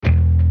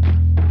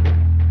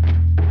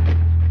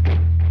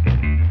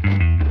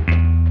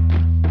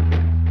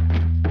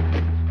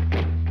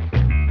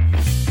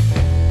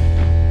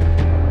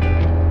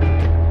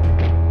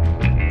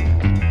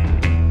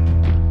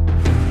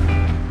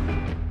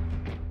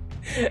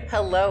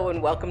Hello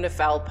and welcome to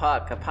Foul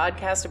Puck, a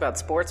podcast about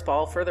sports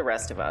ball for the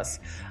rest of us.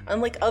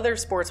 Unlike other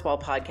sports ball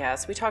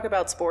podcasts, we talk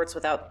about sports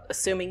without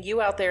assuming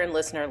you out there in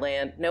listener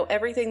land know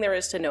everything there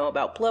is to know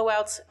about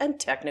blowouts and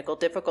technical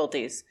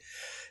difficulties.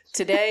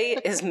 Today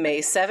is May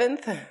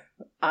 7th.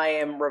 I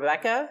am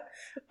Rebecca.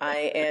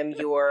 I am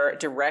your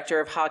director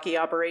of hockey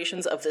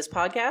operations of this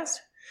podcast,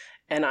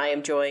 and I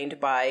am joined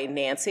by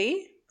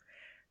Nancy.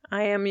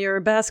 I am your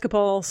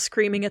basketball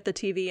screaming at the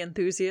TV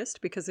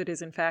enthusiast because it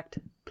is in fact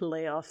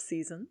playoff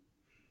season.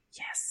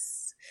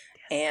 Yes.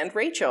 And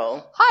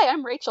Rachel. Hi,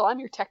 I'm Rachel. I'm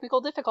your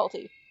technical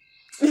difficulty.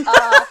 I'm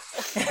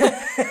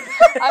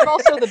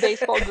also the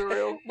baseball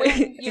guru.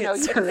 When, you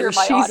it's can her. hear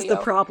my She's audio.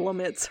 the problem.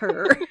 It's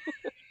her.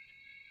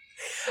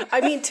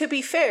 I mean, to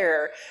be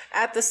fair,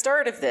 at the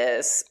start of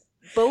this,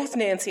 both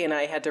Nancy and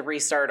I had to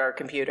restart our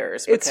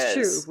computers. It's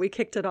true. We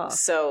kicked it off.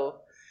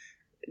 So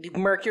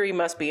Mercury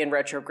must be in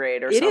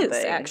retrograde or something. It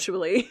is,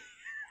 actually.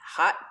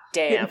 Hot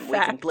damn. In We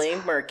can fact.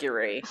 blame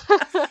Mercury.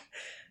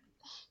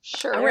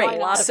 Sure. All There are right,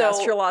 a lot so- of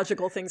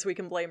astrological things we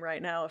can blame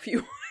right now if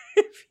you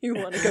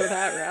want to go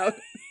that route.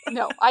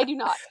 No, I do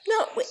not.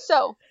 No,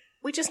 So,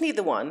 we just need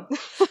the one.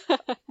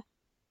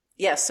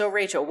 Yes, so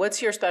Rachel,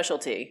 what's your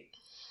specialty?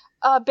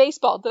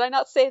 baseball. Did I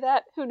not say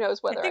that? Who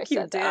knows whether I, think you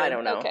said did. that? I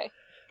don't know. Okay.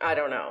 I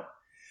don't know.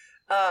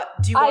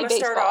 Do you want to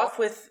start baseball. off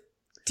with...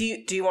 Do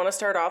you want to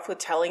start off with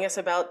telling us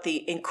about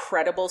the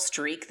incredible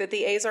streak that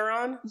the A's are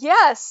on?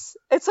 Yes,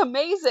 it's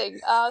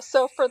amazing.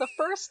 So for the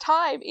first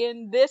time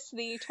in the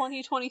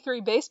 2023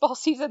 baseball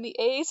season, the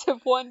A's have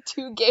won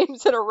 2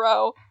 games in a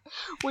row,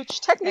 which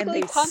And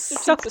technically they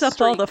constitutes sucked a up all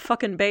streak. the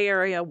fucking Bay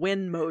Area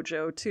win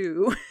mojo,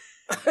 too.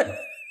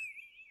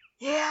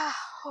 Yeah.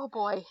 Oh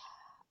boy.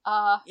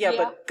 Yeah,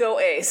 but go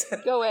A's.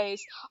 Go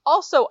A's.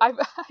 Also, I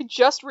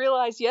just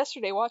realized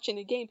yesterday watching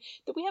the game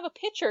that we have a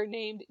pitcher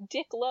named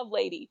Dick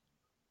Lovelady,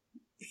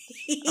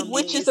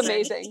 which is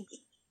amazing.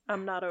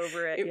 I'm not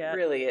over it It yet.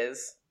 really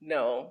is.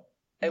 No,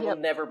 I will Yep.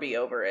 never be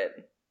over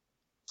it.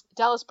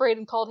 Dallas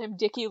Braden called him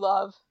Dickie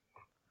Love.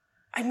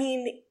 I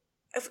mean,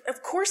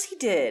 of course he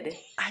did.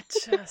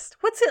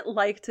 What's it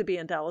like to be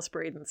in Dallas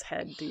Braden's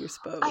head, do you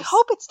suppose? I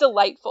hope it's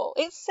delightful.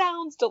 It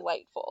sounds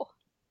delightful.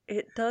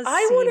 It does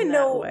I seem wanna that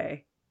know-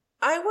 way.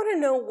 I want to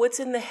know what's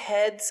in the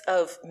heads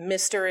of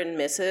Mr. and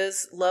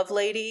Mrs.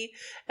 Lovelady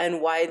and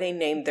why they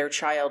named their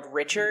child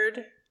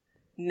Richard,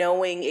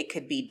 knowing it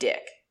could be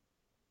Dick.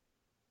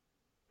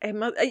 You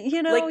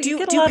do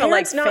get a lot of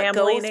parents not family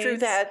go names. through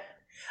that?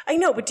 I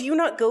know, but do you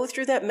not go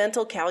through that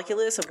mental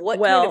calculus of what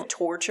Well- kind of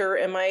torture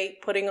am I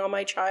putting on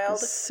my child?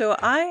 So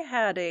I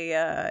had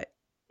a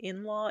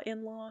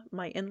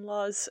my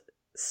in-laws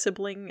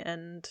sibling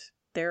and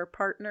their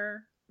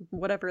partner,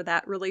 whatever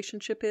that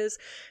relationship is,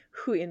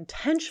 who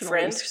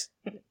intentionally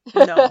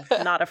no,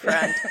 not a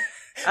friend.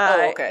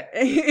 Oh, okay.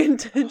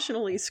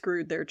 Intentionally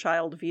screwed their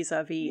child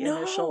vis-a-vis No.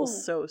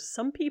 initials. So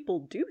some people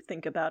do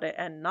think about it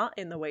and not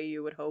in the way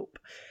you would hope.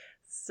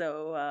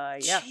 So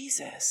yeah.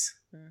 Jesus.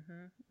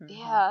 Mm-hmm.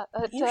 Yeah.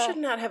 You should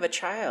not have a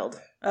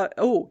child.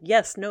 Oh,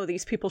 yes, no,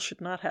 these people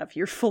should not have.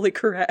 You're fully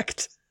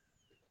correct.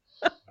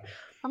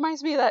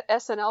 Reminds me of that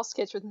SNL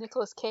sketch with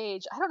Nicolas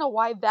Cage. I don't know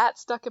why that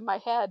stuck in my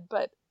head,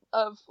 but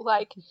of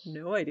like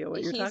No idea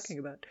what you're He's- talking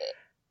about.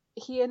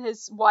 he and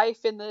his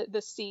wife in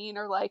the scene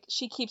are like,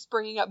 she keeps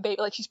bringing up baby,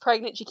 like she's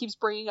pregnant, she keeps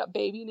bringing up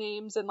baby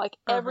names, and like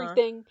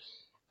everything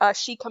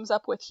she comes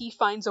up with, he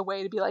finds a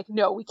way to be like,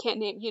 no, we can't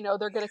name,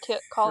 they're gonna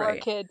call our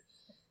Right. kid.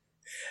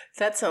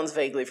 That sounds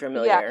vaguely Yeah,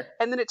 familiar.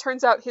 and then it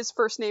turns out his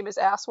first name is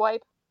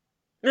Asswipe,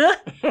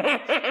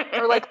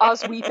 or like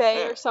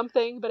Osweepe or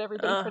something, but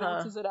everybody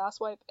pronounces it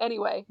Asswipe.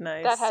 Anyway,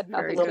 Nice. that had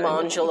Very nothing to good. do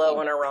with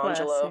Lamangelo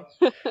anything.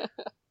 and Arangelo.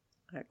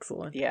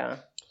 Excellent. Yeah.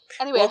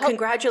 Anyway, Well, I hope,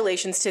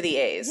 congratulations to the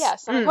A's.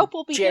 yes, I hope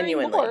we'll be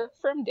Genuinely. hearing more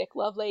from Dick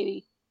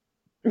Lovelady.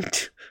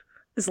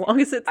 As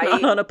long as it's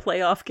not I- on a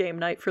playoff game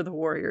night for the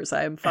Warriors,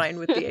 I am fine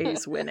with the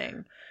A's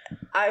winning.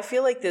 I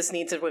feel like this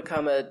needs to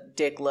become a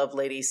Dick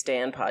Lovelady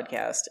Stan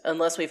podcast,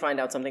 unless we find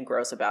out something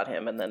gross about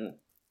him, and then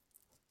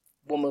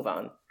we'll move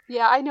on.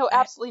 Yeah, I know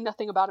absolutely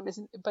nothing about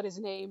him but his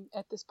name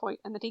at this point,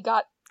 and that he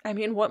got I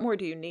mean, what more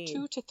do you need?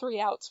 2 to 3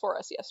 outs for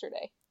us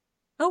yesterday.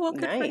 Oh, well,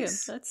 good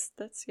Nice. for him.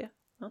 That's yeah.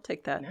 I'll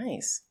take that.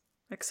 Nice.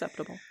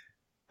 Acceptable.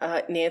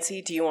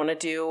 Nancy, do you want to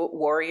do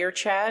Warrior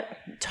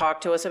Chat?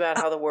 Talk to us about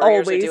how the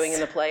Warriors Always. are doing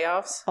in the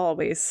playoffs.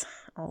 Always.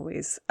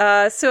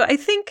 So I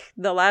think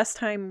the last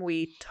time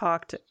we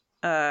talked,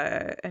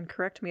 and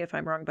correct me if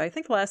I'm wrong, but I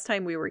think the last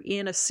time we were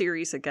in a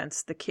series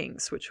against the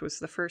Kings, which was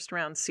the first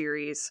round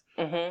series.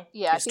 Mm-hmm.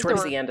 Yeah, I Just think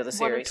towards there the were end of the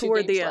 1 or series. 2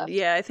 Toward the games end, left.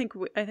 yeah,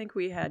 I think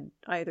we had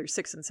either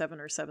 6 and 7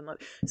 or 7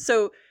 left.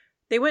 So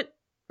they went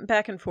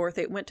back and forth.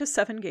 It went to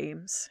 7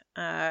 games,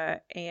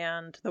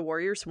 and the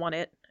Warriors won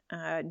it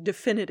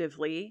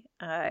definitively.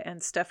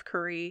 And Steph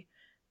Curry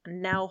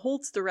now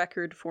holds the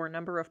record for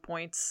number of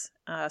points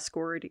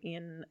scored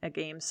in a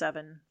game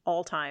 7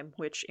 all time,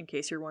 which, in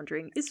case you're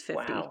wondering, is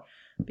 50. Wow.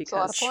 It's a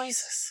lot Because of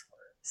points. Jesus.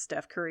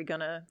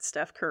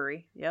 Steph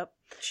Curry. Yep.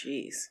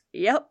 Jeez.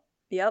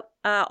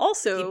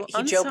 Also,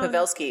 He Joe unsung-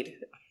 Pavelski'd.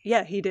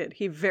 Yeah, he did.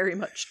 He very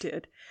much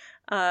did.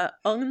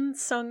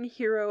 Unsung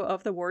hero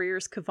of the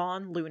Warriors,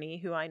 Kevon Looney,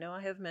 who I know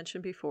I have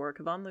mentioned before.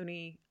 Kevon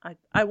Looney,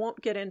 I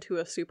won't get into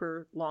a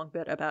super long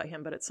bit about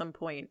him, but at some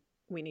point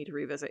we need to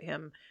revisit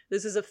him.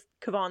 This is a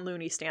Kevon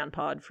Looney stand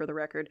pod, for the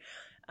record.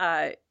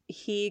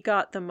 He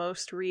got the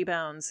most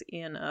rebounds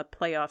in a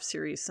playoff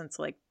series since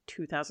like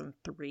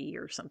 2003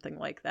 or something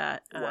like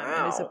that.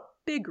 Wow. And is a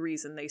big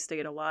reason they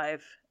stayed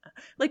alive.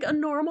 Like a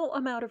normal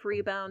amount of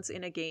rebounds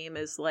in a game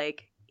is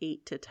like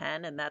 8 to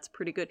 10, and that's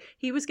pretty good.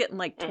 He was getting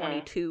like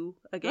 22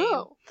 a game.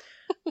 Oh.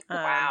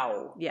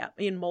 Wow. Yeah,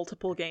 in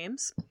multiple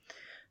games.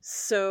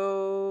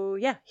 So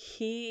yeah,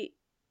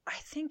 I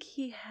think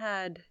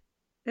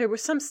there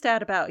was some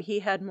stat about he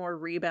had more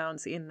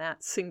rebounds in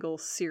that single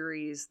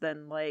series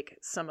than like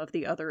some of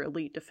the other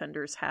elite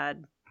defenders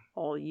had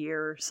all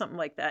year, something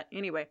like that.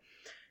 Anyway,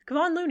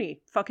 Kevon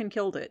Looney fucking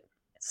killed it.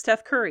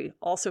 Steph Curry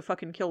also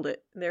fucking killed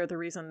it. They're the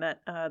reason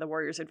that the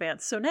Warriors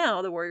advanced. So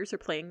now the Warriors are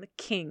playing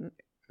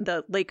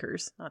the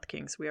Lakers, not the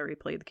Kings. We already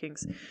played the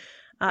Kings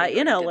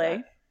in LA.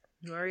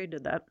 We already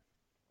did that.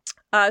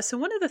 So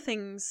one of the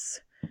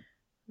things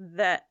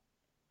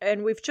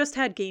and we've just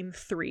had game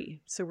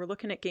 3, so we're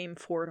looking at game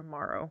 4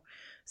 tomorrow.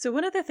 So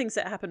one of the things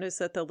that happened is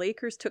that the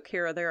Lakers took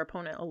care of their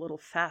opponent a little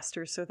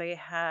faster, so they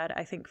had,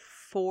 I think,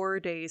 4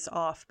 days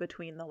off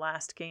between the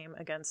last game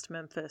against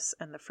Memphis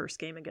and the first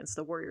game against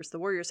the Warriors. The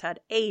Warriors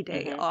had a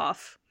day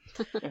off.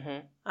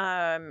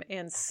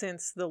 And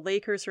since the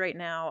Lakers right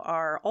now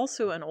are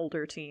also an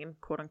older team,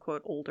 quote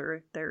unquote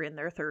older, they're in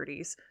their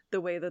 30s, the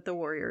way that the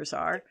Warriors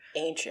are.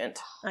 Ancient.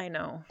 I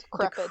know.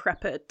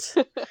 Decrepit.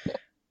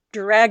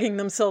 Dragging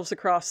themselves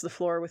across the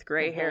floor with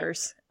gray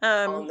hairs.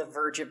 On the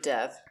verge of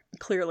death.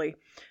 Clearly.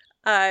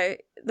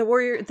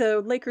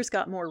 The Lakers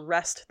got more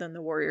rest than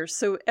the Warriors,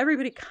 so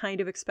everybody kind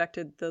of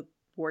expected the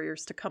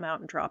Warriors to come out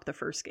and drop the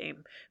first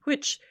game,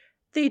 which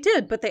they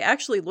did, but they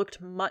actually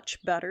looked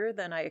much better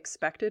than I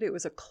expected. It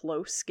was a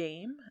close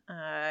game.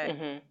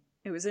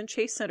 It was in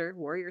Chase Center.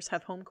 Warriors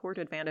have home court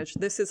advantage.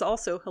 This is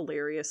also,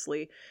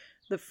 hilariously,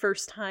 the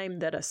first time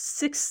that a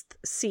 6th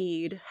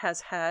seed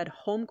has had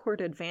home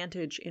court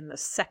advantage in the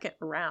second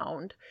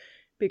round,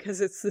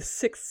 because it's the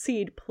 6th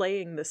seed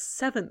playing the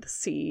 7th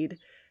seed.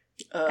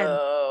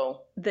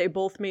 Oh. And they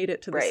both made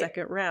it to the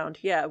second round.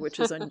 Yeah, which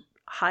is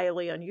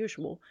highly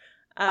unusual.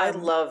 I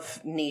love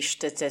niche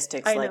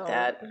statistics like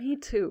that. Me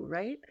too,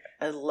 right?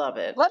 I love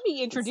it. Let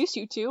me introduce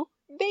you to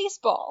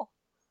baseball.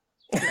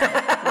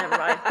 Never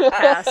mind.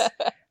 Pass.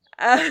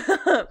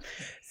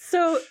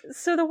 So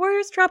the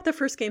Warriors dropped the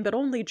first game, but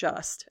only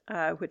just,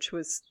 which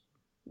was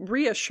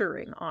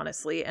reassuring,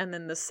 honestly. And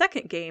then the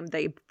second game,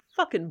 they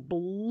fucking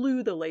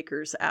blew the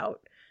Lakers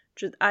out.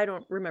 I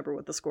don't remember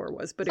what the score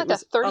was, but it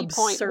was a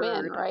 30-point absurd.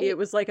 win, right? It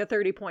was like a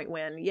 30-point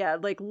win. Yeah,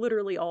 like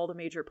literally all the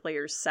major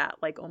players sat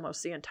like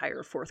almost the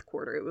entire fourth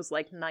quarter. It was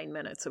like 9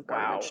 minutes of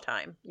garbage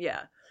time.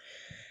 Yeah.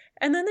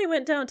 And then they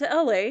went down to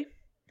LA,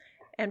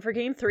 and for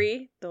game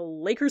 3, the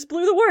Lakers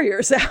blew the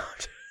Warriors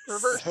out.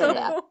 Reverse of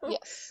that,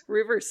 yes.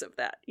 Reverse of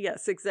that,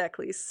 yes,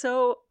 exactly.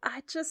 So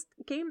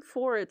game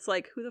 4, it's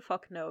like, who the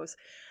fuck knows?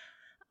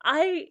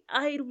 I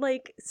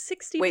like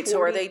 60. Wait,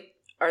 so are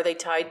they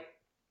tied?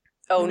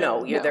 Oh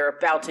no, they're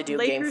about to do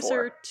game 4. Lakers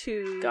are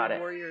 2,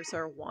 Warriors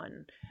are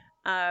 1.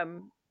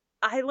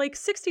 I like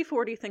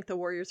 60-40 think the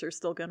Warriors are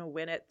still going to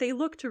win it. They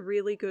looked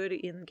really good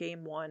in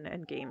game 1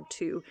 and game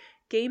 2.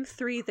 Game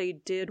 3, they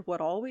did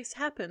what always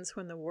happens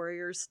when the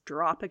Warriors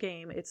drop a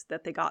game. It's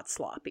that they got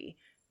sloppy.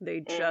 They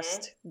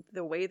just,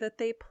 the way that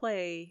they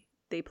play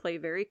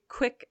very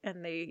quick,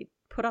 and they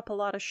put up a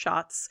lot of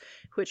shots,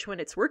 which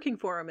when it's working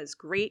for them is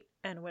great,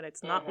 and when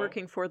it's not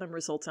working for them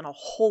results in a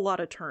whole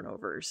lot of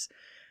turnovers.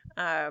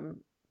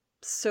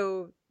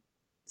 So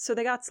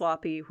they got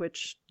sloppy,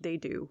 which they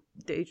do.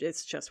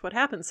 It's just what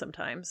happens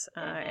sometimes,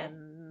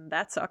 and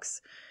that sucks.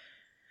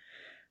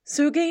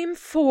 So game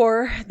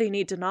 4, they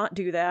need to not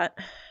do that.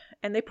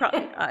 And they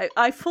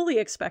I fully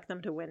expect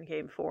them to win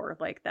game 4.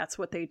 Like, that's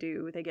what they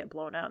do. They get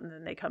blown out, and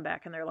then they come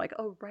back, and they're like,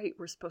 oh, right,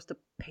 we're supposed to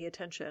pay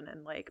attention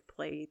and, like,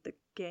 play the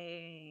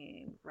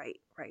game. Right.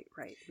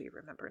 We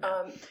remember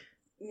now.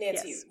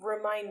 Nancy,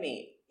 remind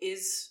me,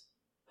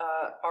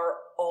 are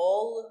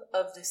all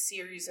of the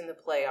series in the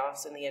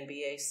playoffs in the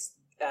NBA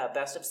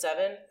best of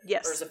 7?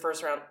 Yes. Or is the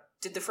first round...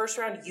 Did the first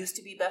round used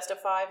to be best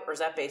of 5, or is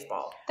that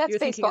baseball? That's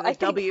baseball.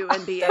 Thinking of the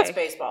WNBA. That's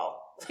baseball.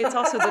 It's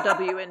also the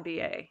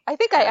WNBA. I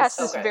think I asked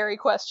this very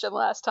question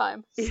last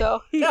time,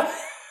 so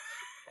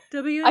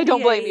WNBA, I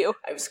don't blame you.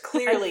 I was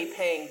clearly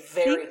paying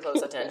very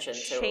close attention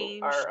to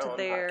our own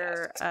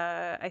podcast.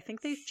 I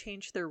think they've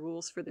changed their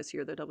rules for this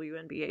year, the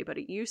WNBA, but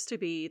it used to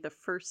be the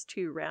first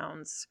 2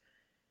 rounds.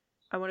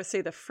 I want to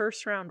say the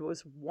first round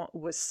was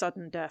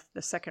sudden death,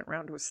 the second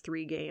round was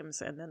 3 games,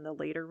 and then the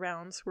later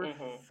rounds were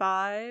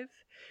 5.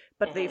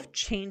 But they've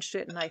changed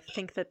it, and I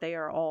think that they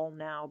are all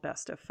now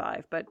best of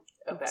 5. But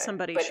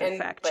somebody should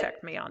fact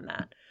check me on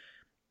that.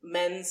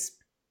 Men's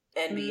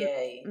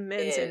NBA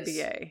Men's is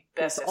NBA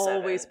best is of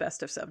always 7.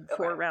 best of 7. Okay.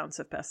 4 rounds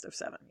of best of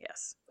 7,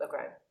 yes.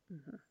 Okay.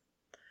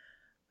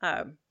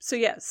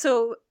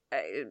 So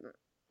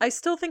I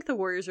still think the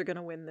Warriors are going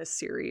to win this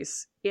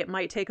series. It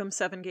might take them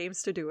 7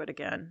 games to do it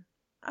again.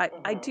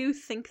 I do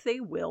think they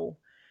will.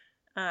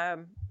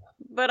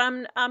 But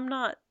I'm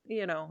not,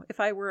 if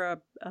I were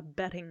a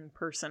betting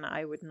person,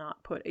 I would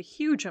not put a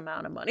huge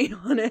amount of money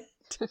on it.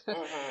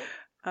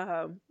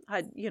 I'd,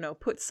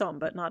 put some,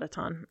 but not a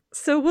ton.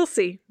 So we'll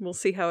see. We'll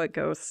see how it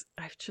goes.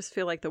 I just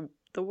feel like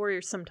the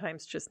Warriors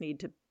sometimes just need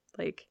to,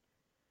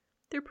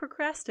 they're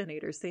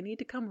procrastinators. They need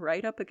to come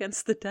right up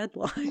against the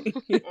deadline.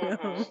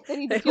 They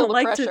need to feel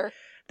the pressure.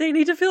 They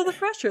need to feel the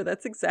pressure.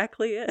 That's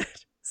exactly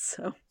it.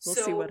 So we'll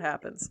see what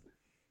happens.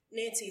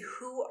 Nancy,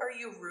 who are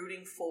you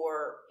rooting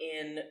for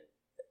in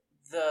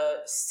the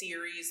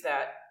series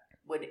that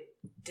would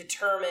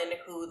determine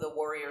who the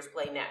Warriors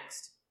play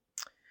next?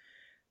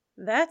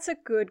 That's a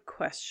good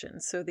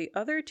question. So the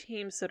other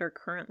teams that are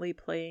currently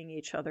playing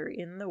each other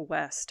in the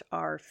West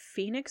are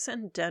Phoenix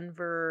and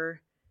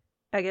Denver.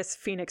 I guess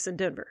Phoenix and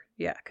Denver.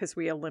 Yeah, because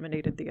we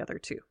eliminated the other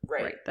two.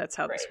 Right. That's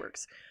how this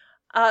works.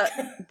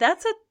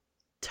 That's a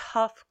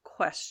tough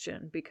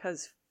question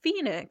because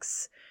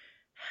Phoenix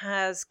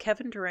has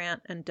Kevin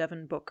Durant and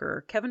Devin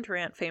Booker. Kevin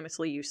Durant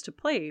famously used to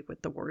play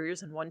with the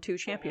Warriors and won 2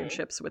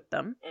 championships with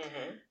them.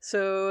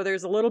 So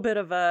there's a little bit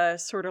of a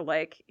sort of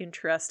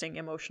interesting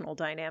emotional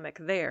dynamic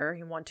there.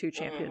 He won 2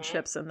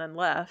 championships and then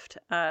left.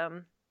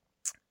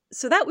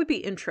 So that would be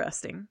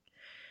interesting.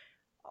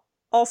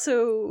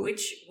 Also,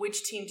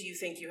 which team do you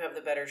think you have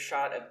the better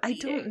shot of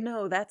beating? I don't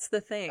know. That's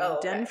the thing.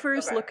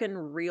 Denver's looking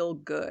real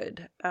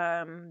good.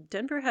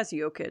 Denver has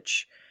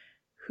Jokic,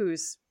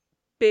 who's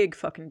big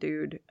fucking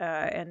dude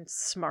and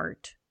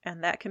smart,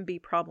 and that can be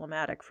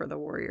problematic for the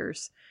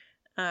Warriors.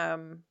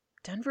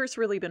 Denver's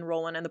really been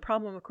rolling, and the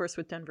problem, of course,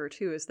 with Denver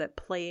too is that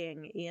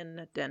playing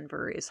in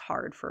Denver is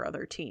hard for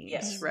other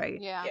teams, right?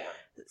 Yeah,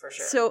 for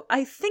sure. So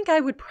I think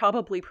I would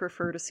probably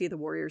prefer to see the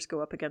Warriors go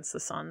up against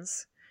the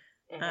Suns.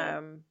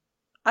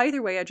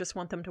 Either way, I just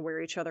want them to wear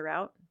each other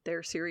out.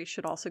 Their series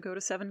should also go to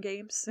 7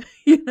 games,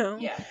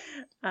 Yeah.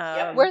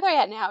 Where are they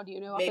at now? Do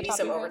you know? Maybe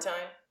some overtime.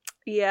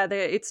 Yeah,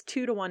 it's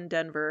 2-1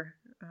 Denver.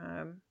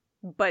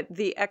 But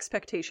the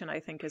expectation, I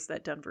think, is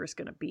that Denver is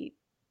going to beat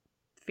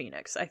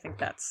Phoenix. I think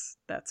that's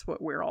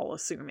what we're all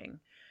assuming.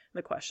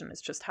 The question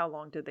is just how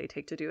long did they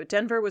take to do it?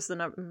 Denver was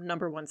the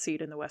number 1 seed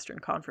in the Western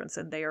Conference,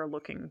 and they are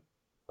looking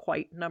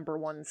quite number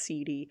 1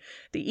 seedy.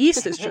 The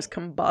East is just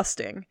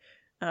combusting.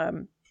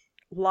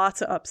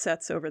 Lots of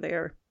upsets over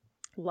there.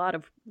 A lot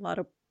of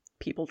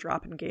people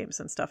dropping games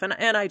and stuff. And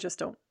I just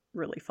don't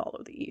really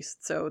follow the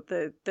East. So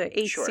the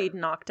 8th seed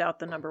knocked out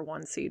the number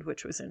 1 seed,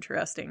 which was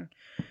interesting.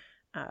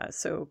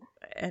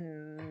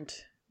 And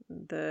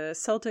the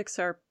Celtics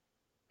are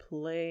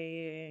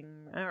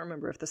playing, I don't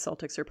remember if the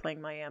Celtics are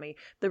playing Miami.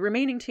 The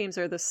remaining teams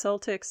are the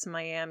Celtics,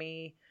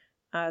 Miami,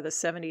 the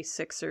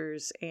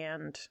 76ers,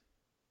 and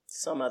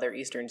some other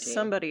Eastern team.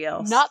 Somebody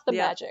else. Not the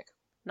Magic.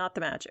 Not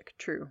the Magic,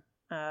 true.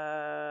 I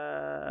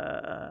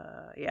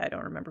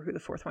don't remember who the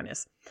 4th one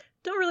is.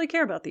 Don't really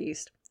care about the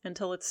East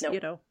until it's,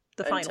 the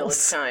finals. Until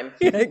it's time.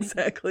 Yeah,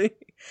 exactly.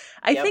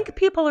 I think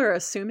people are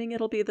assuming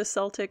it'll be the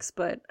Celtics,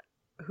 but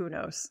who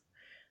knows?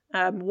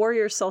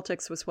 Warriors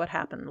Celtics was what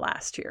happened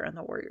last year, and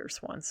the Warriors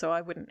won, so I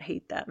wouldn't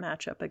hate that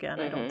matchup again.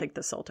 I don't think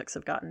the Celtics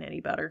have gotten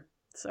any better,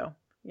 so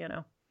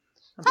That'd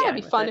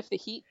be fun if the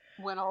Heat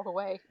went all the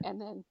way,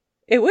 and then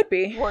it would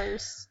be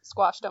Warriors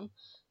squashed them.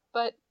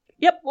 But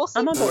we'll see.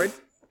 I'm on board.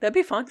 That'd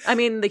be fun. I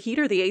mean, the Heat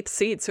are the 8th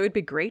seed, so it'd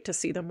be great to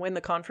see them win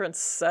the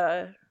conference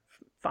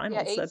finals.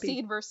 Yeah, 8th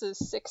seed versus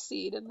 6th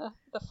seed in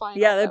the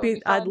finals. Yeah, that'd be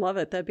I'd love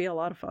it. That'd be a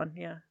lot of fun.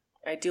 Yeah,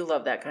 I do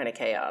love that kind of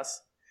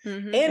chaos.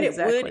 And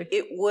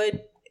it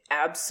would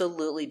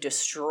absolutely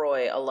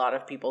destroy a lot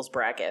of people's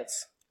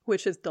brackets,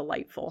 which is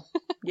delightful.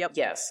 Yep.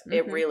 Yes,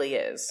 it really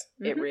is.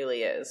 It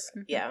really is.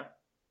 Yeah.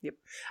 Yep.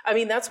 I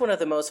mean, that's one of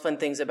the most fun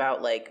things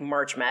about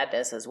March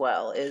Madness as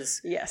well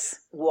is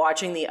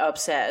watching the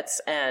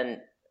upsets. And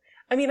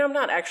I mean, I'm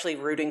not actually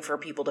rooting for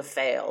people to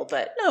fail,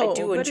 but I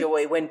do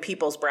enjoy when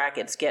people's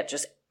brackets get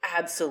just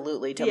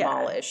absolutely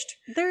demolished.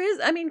 There is,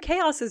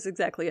 chaos is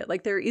exactly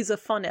it. There is a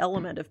fun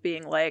element of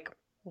being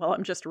well,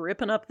 I'm just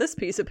ripping up this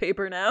piece of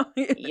paper now.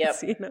 Yep.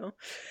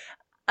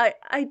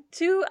 I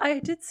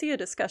did see a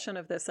discussion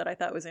of this that I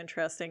thought was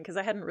interesting because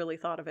I hadn't really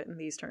thought of it in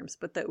these terms,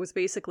 but that was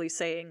basically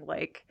saying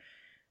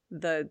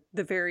the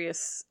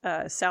various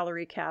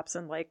salary caps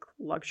and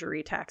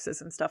luxury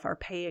taxes and stuff are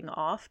paying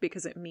off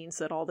because it means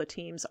that all the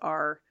teams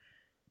are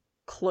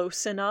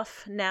close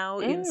enough now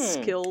in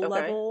skill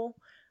level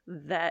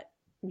that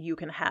you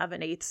can have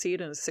an 8th seed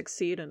and a 6th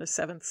seed and a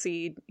 7th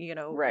seed,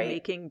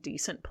 making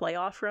decent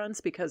playoff runs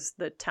because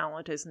the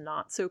talent is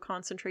not so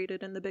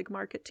concentrated in the big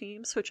market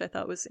teams, which I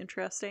thought was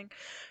interesting.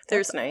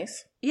 That's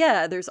nice.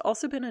 Yeah, there's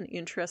also been an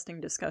interesting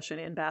discussion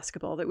in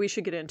basketball that we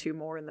should get into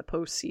more in the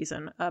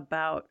postseason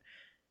about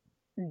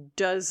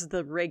does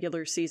the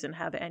regular season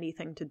have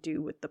anything to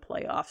do with the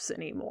playoffs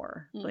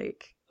anymore?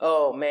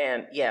 Oh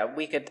man, yeah,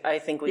 I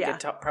think we could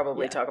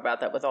probably talk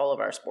about that with all of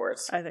our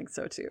sports. I think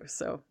so too.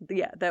 So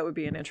yeah, that would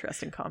be an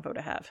interesting convo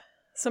to have.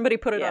 Somebody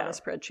put it on a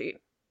spreadsheet.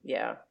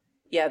 Yeah,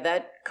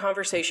 that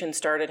conversation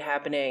started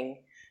happening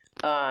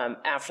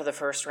after the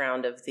first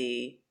round of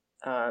the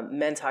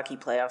men's hockey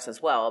playoffs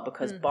as well,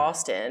 because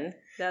Boston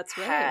That's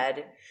right.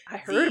 had... I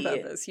heard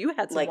about this. You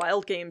had some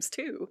wild games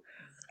too.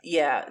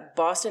 Yeah,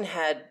 Boston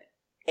had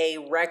a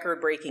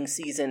record-breaking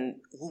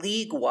season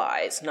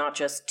league-wise, not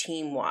just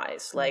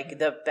team-wise. Like,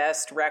 the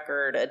best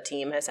record a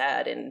team has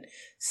had in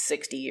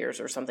 60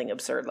 years or something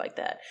absurd like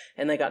that.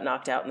 And they got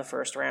knocked out in the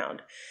first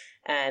round.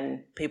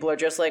 And people are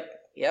just like,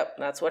 yep,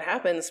 that's what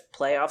happens.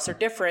 Playoffs are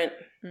different.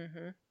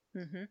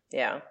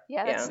 Yeah.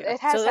 It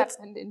has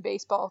happened in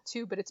baseball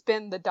too, but it's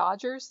been the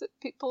Dodgers that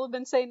people have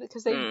been saying,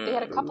 because they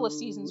had a couple of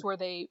seasons where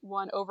they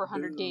won over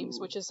 100 games,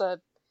 which is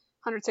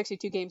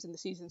 162 games in the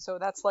season. So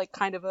that's like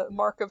kind of a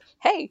mark of,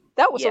 hey,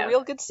 that was a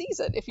real good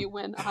season if you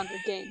win 100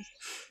 games.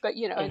 But,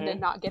 and then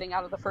not getting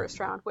out of the first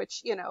round,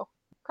 which,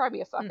 cry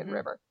me a fucking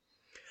river.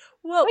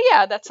 Well, but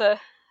yeah, that's a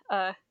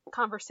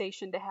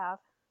conversation to have.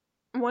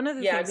 One of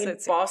the things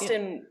that's...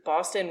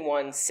 Boston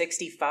won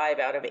 65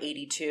 out of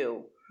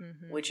 82,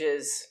 which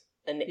is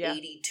an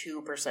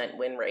 82%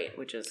 win rate,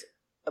 which is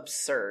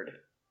absurd.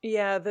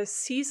 Yeah, the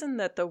season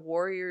that the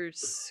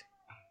Warriors,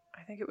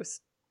 I think it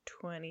was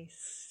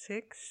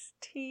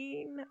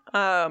 2016.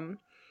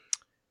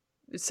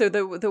 So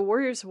the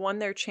Warriors won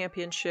their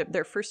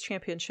first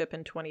championship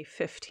in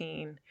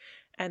 2015.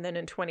 And then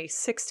in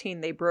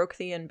 2016, they broke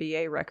the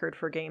NBA record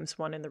for games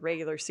won in the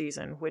regular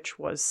season, which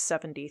was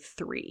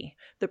 73.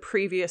 The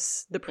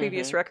previous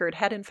record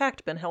had in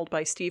fact been held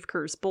by Steve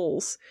Kerr's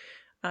Bulls,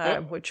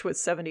 which was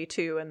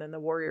 72, and then the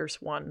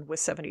Warriors won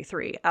with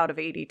 73 out of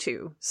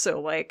 82. So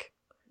like,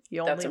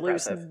 you only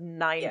lose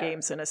 9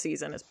 games in a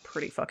season is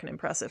pretty fucking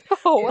impressive.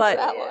 Oh, what's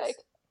that like?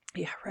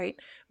 Yeah, right.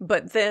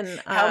 But then...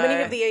 How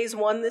many of the A's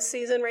won this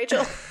season,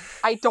 Rachel?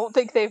 I don't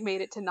think they've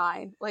made it to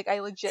 9. Like, I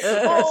legit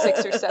think they're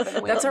 6 or 7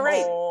 wins. That's all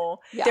right.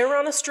 Yeah. They're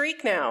on a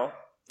streak now.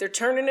 They're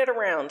turning it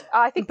around.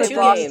 I think they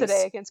lost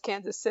today against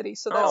Kansas City,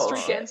 so that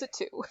streak ends at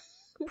 2.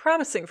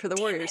 Promising for the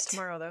Warriors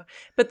tomorrow, though.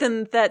 But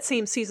then that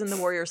same season, the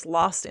Warriors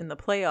lost in the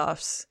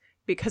playoffs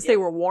because they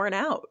were worn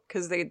out,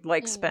 because they'd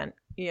spent...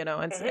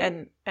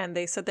 and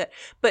they said that,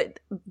 but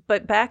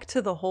back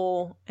to the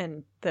whole,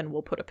 and then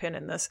we'll put a pin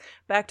in this,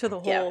 back to the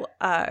whole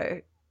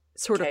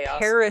sort Chaos. Of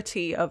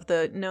parity of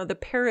the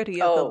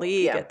parity of the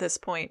league at this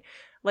point.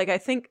 Like, I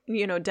think,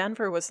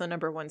 Denver was the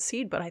number 1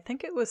 seed, but I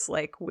think it was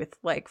with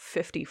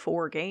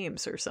 54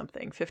 games or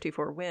something,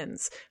 54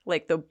 wins.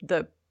 Like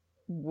the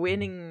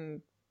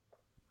winning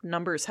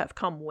numbers have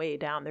come way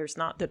down. There's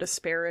not the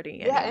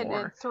disparity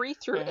anymore. And 3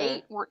 through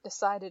 8 weren't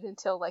decided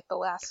until the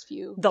last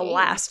few games.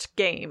 Last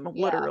game,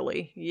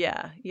 literally.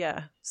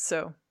 Yeah.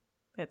 So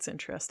it's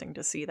interesting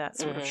to see that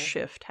sort of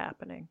shift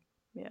happening.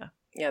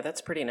 Yeah,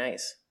 that's pretty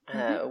nice.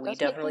 We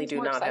definitely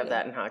do not have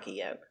that in hockey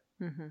yet.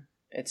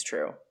 It's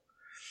true.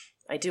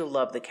 I do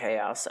love the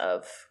chaos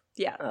of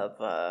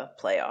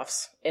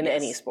playoffs in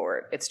any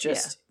sport. It's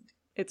just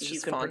you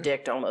can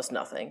predict almost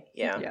nothing.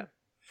 Yeah.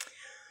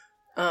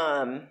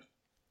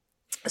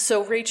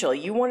 So, Rachel,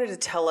 you wanted to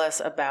tell us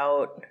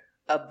about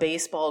a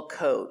baseball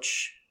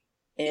coach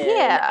in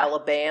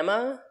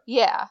Alabama?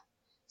 Yeah.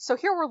 So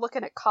here we're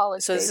looking at college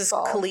baseball. So this is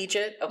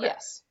collegiate? Okay.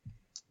 Yes.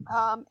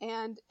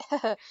 And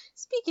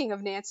speaking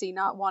of Nancy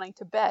not wanting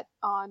to bet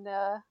on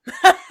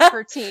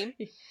her team.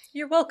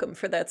 You're welcome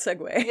for that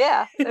segue.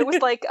 Yeah. It was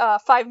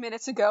 5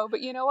 minutes ago,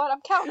 but you know what? I'm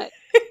counting it.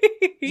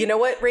 You know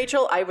what,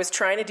 Rachel? I was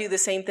trying to do the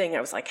same thing.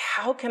 I was like,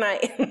 how can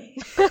I?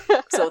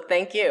 So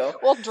thank you.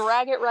 We'll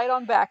drag it right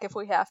on back if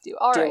we have to.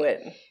 All right. Do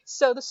it.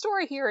 So the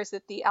story here is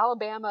that the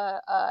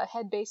Alabama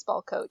head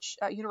baseball coach,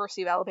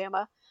 University of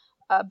Alabama,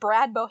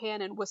 Brad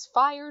Bohannon, was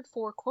fired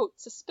for, quote,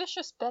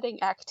 suspicious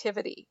betting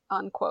activity,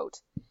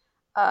 unquote.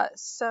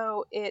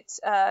 So it,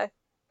 I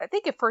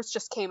think it first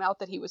just came out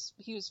that he was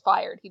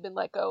fired. He'd been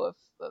let go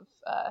of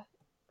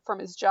from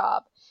his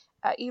job,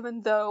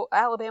 even though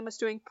Alabama's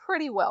doing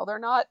pretty well. They're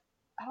not,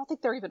 I don't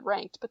think they're even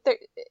ranked, but they're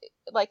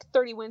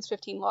 30 wins,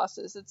 15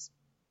 losses. It's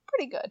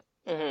pretty good.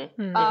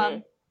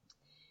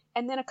 And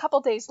then a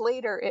couple days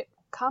later, it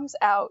comes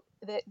out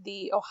that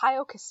the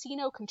Ohio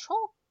Casino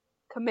Control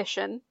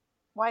Commission,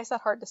 why is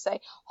that hard to say,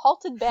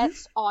 halted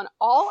bets on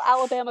all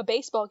Alabama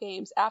baseball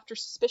games after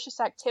suspicious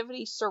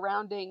activity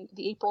surrounding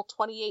the April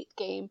 28th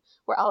game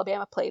where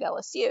Alabama played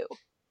LSU.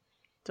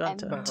 Dun,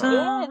 and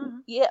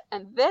dun, then,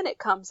 and then it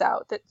comes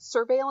out that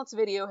surveillance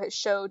video has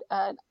showed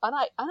an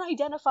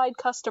unidentified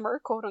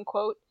customer, quote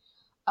unquote,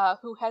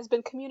 who has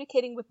been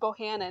communicating with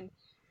Bohannon,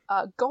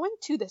 going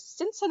to the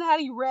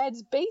Cincinnati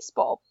Reds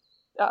baseball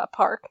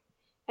park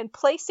and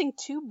placing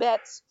 2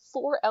 bets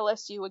for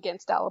LSU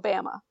against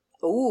Alabama.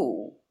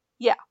 Ooh.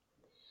 Yeah.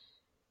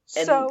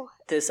 And so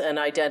this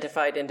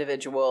unidentified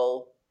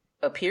individual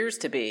appears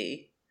to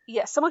be...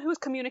 Yeah, someone who was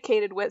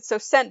communicated with, so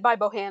sent by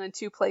Bohannon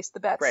to place the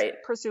bets, right,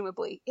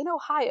 presumably, in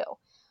Ohio.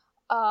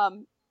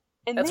 And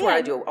that's where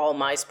I do all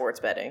my sports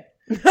betting.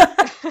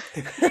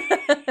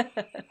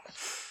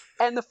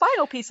 And the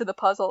final piece of the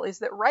puzzle is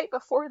that right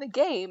before the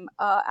game,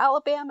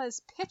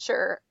 Alabama's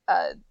pitcher,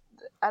 I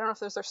don't know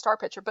if it was their star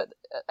pitcher, but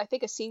I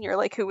think a senior,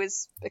 who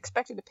was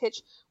expected to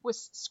pitch,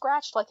 was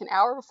scratched an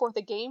hour before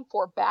the game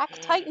for back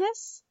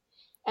tightness.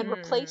 and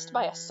replaced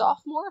by a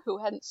sophomore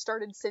who hadn't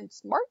started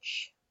since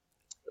March.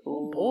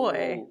 Oh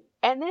boy.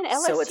 And then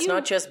LSU... So it's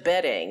not just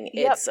betting,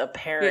 it's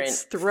apparent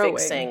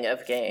fixing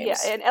of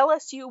games. Yeah, and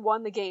LSU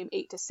won the game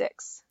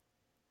 8-6.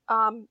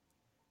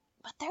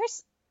 But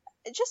there's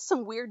just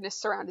some weirdness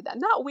surrounding that.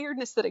 Not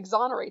weirdness that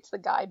exonerates the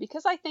guy,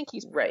 because I think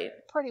he's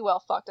pretty well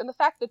fucked. And the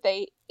fact that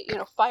they,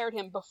 fired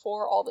him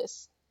before all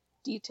this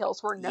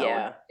details were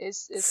known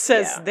is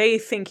says they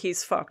think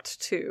he's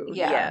fucked too.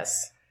 Yeah.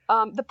 Yes.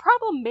 The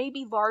problem may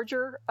be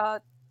larger.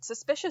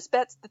 Suspicious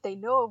bets that they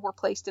know of were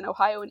placed in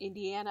Ohio and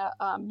Indiana.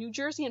 New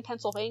Jersey and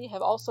Pennsylvania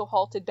have also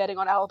halted betting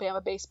on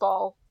Alabama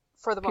baseball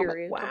for the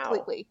moment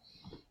completely.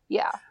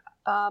 Yeah.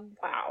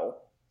 Wow.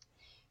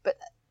 But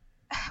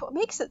what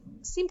makes it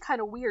seem kind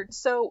of weird,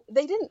 so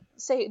they didn't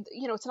say,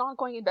 it's an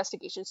ongoing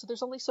investigation, so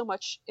there's only so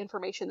much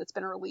information that's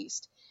been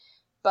released.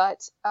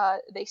 But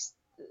the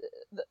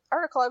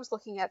article I was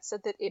looking at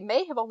said that it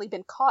may have only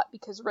been caught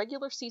because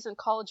regular season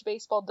college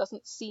baseball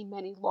doesn't see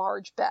many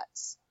large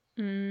bets.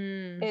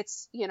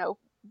 It's,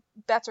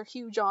 bets are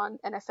huge on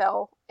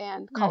NFL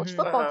and college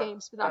football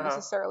games, but not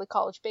necessarily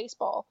college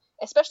baseball,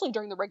 especially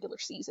during the regular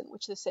season,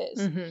 which this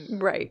is.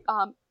 Right.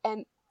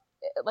 And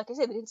like I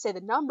said, they didn't say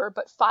the number,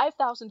 but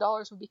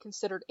 $5,000 would be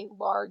considered a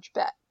large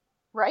bet,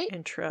 right?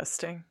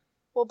 Interesting.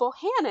 Well,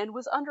 Bohannon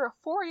was under a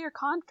 4-year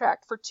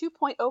contract for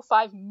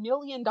 $2.05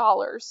 million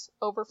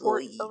over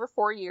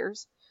 4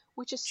 years,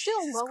 which is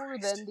still lower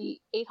than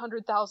the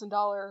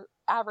 $800,000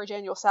 average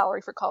annual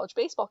salary for college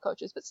baseball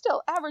coaches, but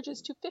still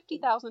averages to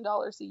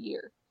 $50,000 a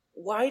year.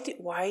 Why the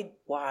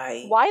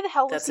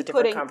hell That's was he a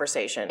different putting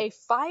conversation. a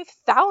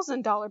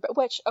 $5,000 bet,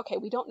 which, okay,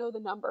 we don't know the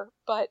number,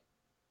 but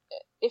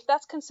if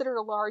that's considered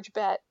a large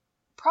bet,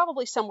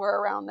 probably somewhere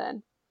around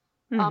then.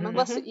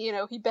 Unless,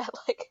 he bet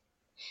like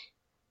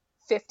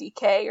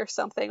 $50K or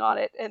something on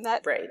it, and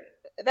that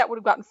would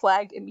have gotten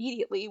flagged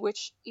immediately,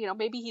 which,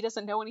 maybe he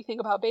doesn't know anything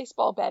about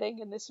baseball betting,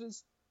 and this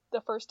was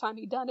the first time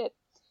he'd done it.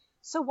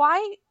 So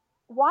why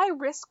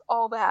risk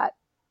all that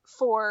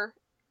for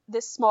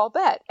this small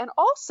bet? And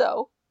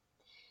also,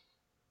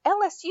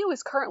 LSU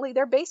is currently,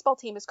 their baseball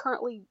team is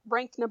currently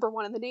ranked number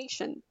 1 in the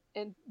nation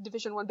in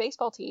Division I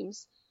baseball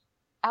teams.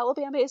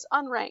 Alabama is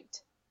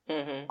unranked.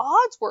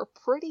 Odds were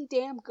pretty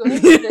damn good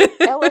that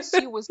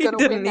LSU was going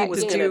to win that game.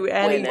 Didn't do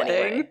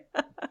anything.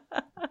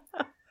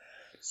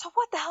 So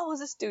what the hell was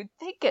this dude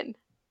thinking?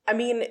 I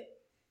mean,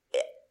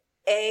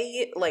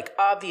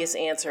 obvious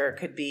answer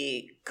could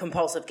be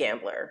compulsive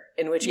gambler,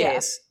 in which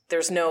case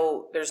there's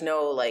no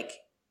like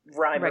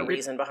rhyme or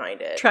reason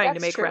behind it. Trying to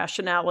make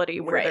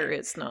rationality where there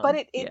is none.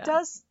 But it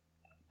does.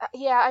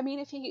 I mean,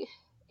 it seems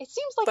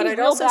like he's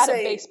real bad at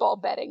baseball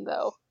betting,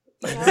 though.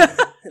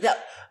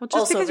 Well,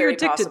 just because you're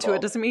addicted to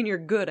it doesn't mean you're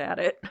good at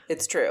it.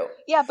 It's true.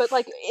 Yeah, but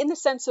like in the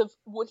sense of,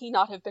 would he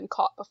not have been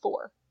caught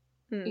before?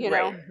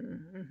 Know?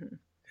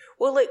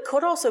 Well, it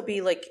could also be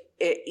like,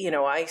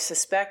 I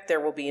suspect there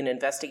will be an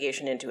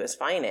investigation into his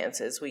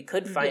finances. We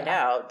could find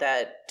out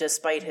that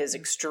despite his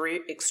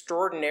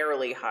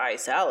extraordinarily high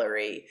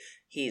salary,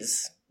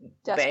 he's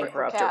desperate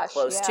bankrupt or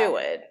close to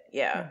it.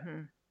 Yeah.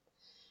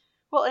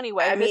 Well,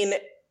 anyway,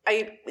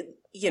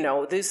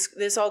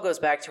 this all goes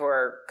back to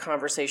our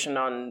conversation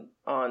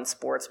on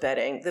sports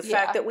betting. The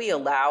fact that we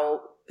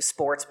allow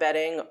sports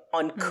betting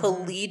on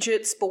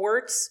collegiate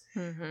sports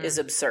is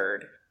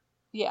absurd.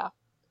 Yeah.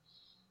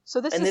 So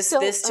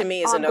this to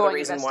me is another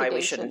reason why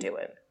we shouldn't do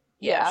it.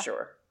 Yeah,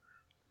 sure.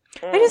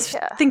 I just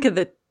think of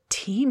the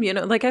team,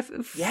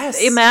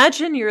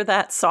 imagine you're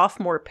that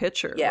sophomore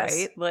pitcher,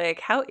 right?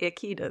 Like, how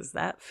icky does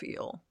that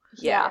feel?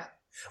 Yeah.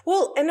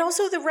 Well, and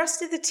also the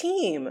rest of the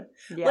team.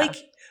 Yeah. Like,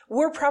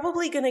 we're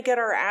probably going to get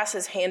our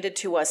asses handed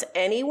to us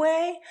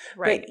anyway,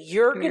 but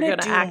you're going to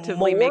do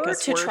actively more make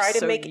us to try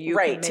to make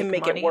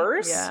it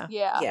worse.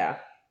 Yeah.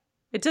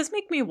 It does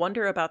make me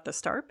wonder about the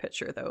star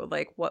pitcher, though.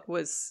 Like, what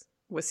was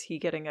he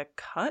getting a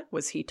cut?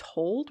 Was he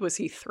told? Was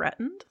he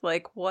threatened?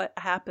 Like, what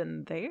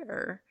happened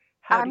there?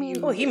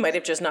 Well, he might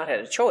have just not had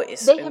a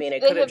choice.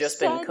 It could have just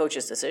been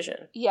coach's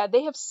decision. Yeah,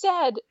 they have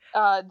said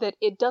that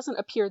it doesn't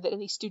appear that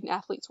any student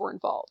athletes were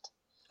involved.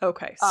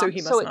 Okay, so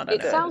he must not have.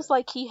 It sounds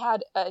like he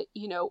had an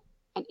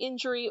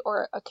injury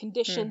or a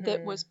condition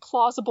that was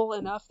plausible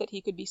enough that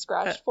he could be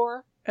scratched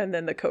for. And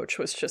then the coach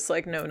was just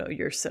like, no,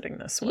 you're sitting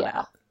this one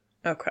out.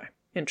 Okay,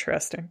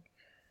 interesting.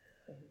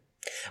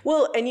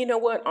 Well, and you know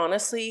what?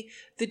 Honestly,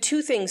 the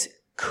two things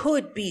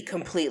could be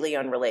completely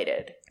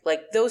unrelated.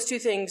 Like, those two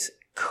things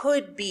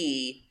could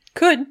be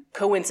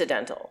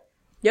coincidental.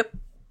 Yep,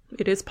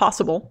 it is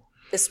possible.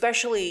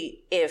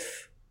 Especially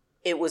if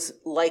it was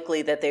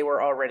likely that they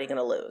were already going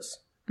to lose.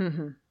 I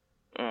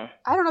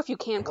don't know if you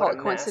can call it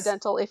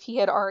coincidental if he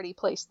had already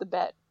placed the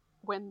bet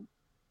when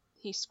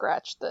he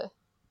scratched the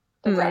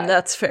rat.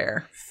 That's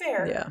fair.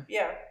 Yeah.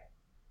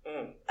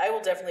 I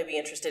will definitely be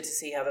interested to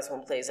see how this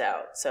one plays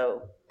out.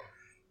 So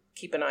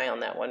keep an eye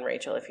on that one,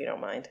 Rachel, if you don't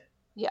mind.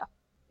 Yeah.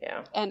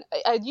 Yeah. And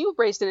you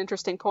raised an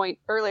interesting point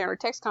earlier in our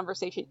text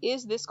conversation.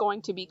 Is this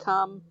going to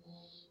become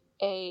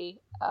a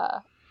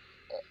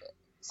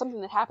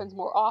something that happens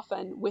more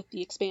often with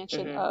the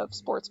expansion of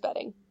sports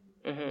betting?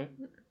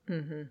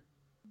 Mm-hmm.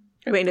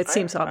 I mean, it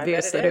seems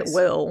obvious that it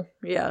will.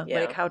 Yeah,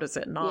 like how does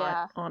it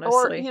not,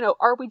 honestly? Or,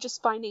 are we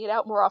just finding it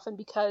out more often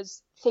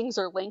because things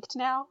are linked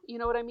now? You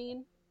know what I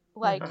mean?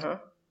 Like,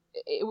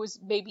 it was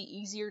maybe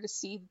easier to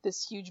see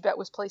this huge bet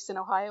was placed in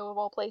Ohio, of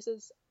all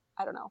places.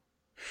 I don't know.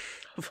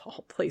 Of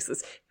all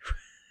places.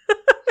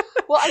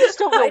 Well, I just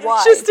don't know why.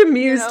 I'm just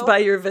amused by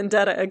your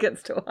vendetta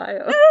against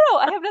Ohio. No,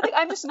 I have nothing.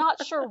 I'm just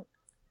not sure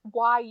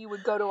why you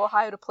would go to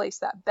Ohio to place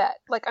that bet.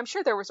 Like, I'm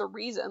sure there was a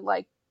reason,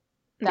 like,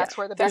 that's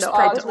where the best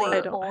odds were.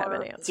 I don't have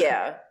an answer.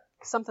 Yeah.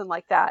 Something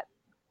like that.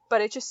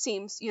 But it just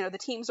seems, the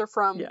teams are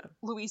from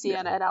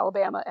Louisiana and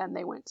Alabama, and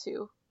they went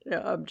to...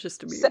 Yeah, I'm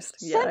just amused.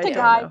 Sent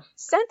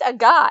a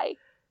guy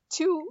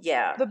to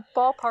the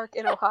ballpark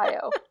in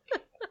Ohio.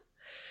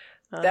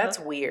 That's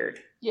weird.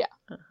 Yeah.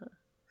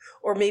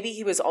 Or maybe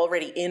he was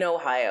already in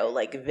Ohio,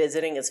 like,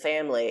 visiting his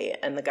family,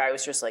 and the guy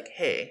was just like,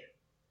 hey,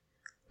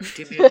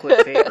 do me a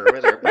quick favor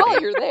over there, buddy.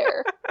 While you're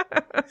there.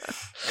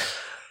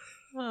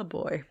 Oh,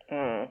 boy.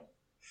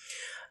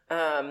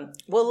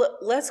 Well,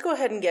 let's go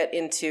ahead and get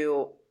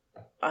into,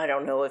 I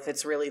don't know if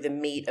it's really the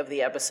meat of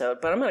the episode,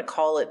 but I'm going to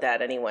call it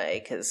that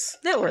anyway, because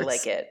I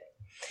like it.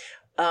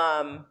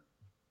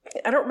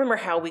 I don't remember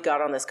how we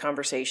got on this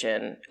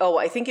conversation. Oh,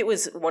 I think it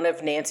was one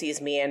of Nancy's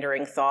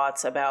meandering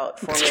thoughts about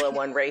Formula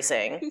One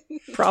racing.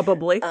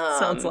 Probably.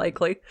 Sounds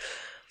likely.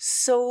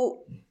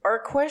 So our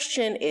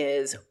question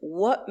is,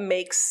 what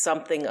makes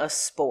something a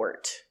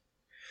sport?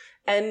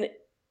 And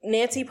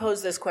Nancy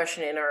posed this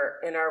question in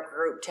our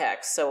group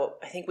text, so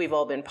I think we've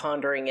all been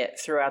pondering it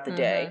throughout the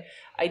day.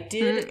 I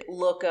did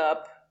look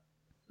up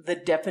the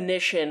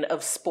definition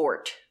of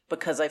sport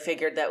because I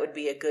figured that would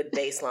be a good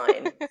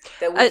baseline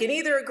that we can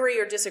either agree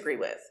or disagree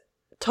with.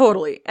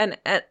 Totally. And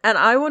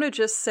I want to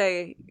just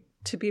say,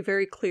 to be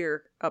very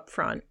clear up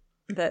front,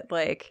 that,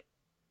 like,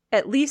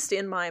 at least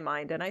in my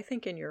mind, and I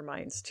think in your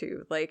minds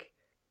too, like,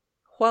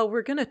 while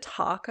we're going to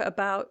talk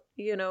about,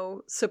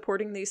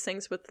 supporting these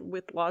things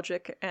with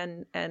logic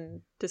and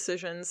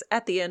decisions,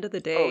 at the end of the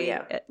day,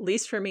 at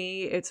least for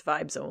me, it's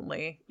vibes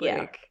only.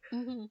 Like,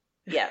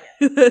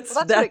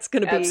 that's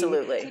going to be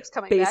absolutely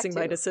basing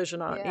my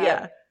decision on.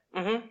 Yeah.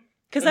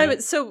 Because I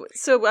was so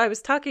I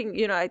was talking,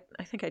 I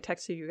think I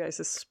texted you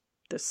guys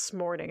this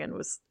morning and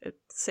was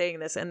saying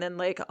this, and then,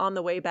 like, on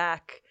the way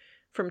back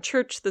from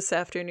church this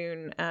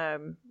afternoon,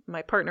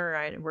 my partner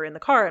and I were in the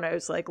car, and I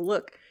was like,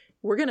 look,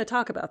 we're going to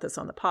talk about this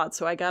on the pod,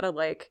 so I gotta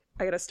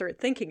start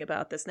thinking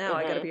about this now.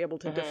 I gotta be able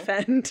to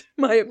defend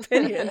my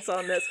opinions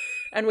on this.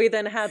 And we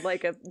then had,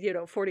 like, a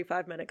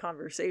 45-minute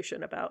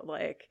conversation about,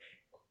 like,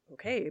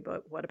 okay,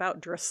 but what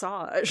about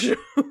dressage?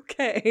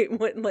 Okay,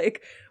 what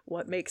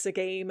makes a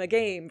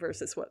game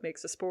versus what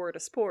makes a sport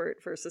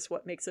versus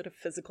what makes it a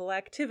physical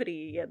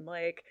activity, and,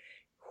 like,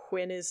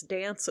 when is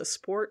dance a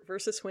sport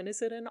versus when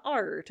is it an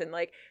art? And,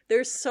 like,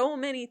 there's so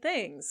many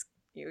things,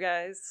 you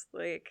guys.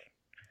 Like,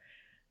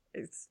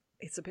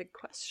 it's a big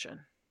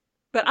question.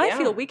 But I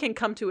feel we can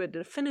come to a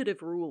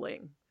definitive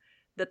ruling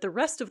that the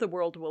rest of the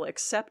world will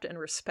accept and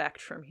respect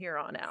from here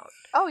on out.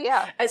 Oh,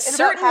 yeah.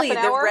 Certainly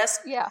the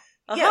rest... Yeah.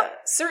 Yeah,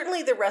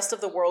 certainly the rest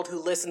of the world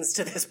who listens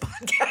to this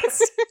podcast.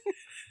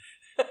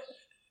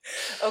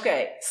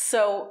 Okay,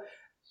 so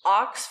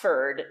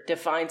Oxford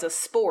defines a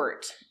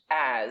sport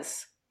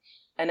as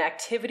an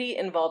activity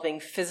involving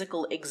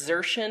physical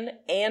exertion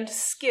and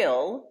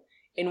skill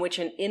in which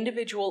an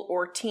individual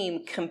or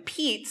team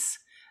competes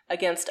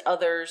against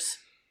others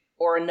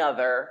or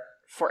another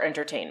for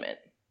entertainment.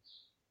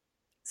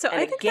 So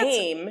and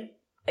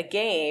a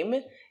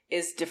game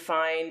is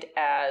defined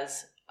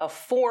as a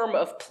form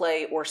of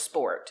play or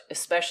sport,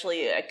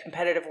 especially a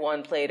competitive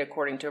one played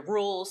according to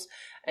rules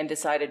and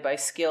decided by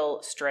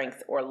skill,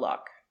 strength, or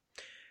luck.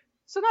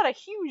 So not a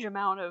huge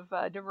amount of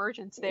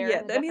divergence there.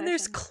 Yeah, I mean,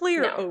 there's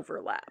clear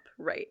overlap,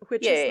 right?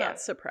 Which is not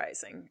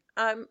surprising.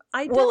 A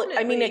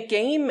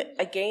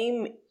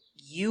game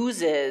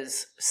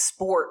uses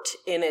sport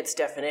in its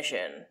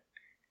definition.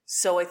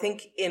 So I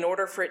think in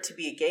order for it to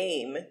be a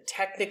game,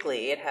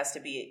 technically it has to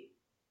be,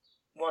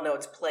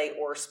 it's play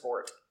or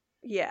sport.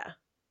 Yeah.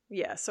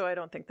 Yeah, so I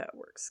don't think that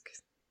works.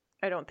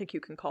 I don't think you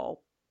can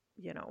call,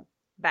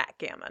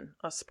 backgammon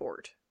a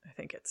sport. I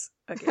think it's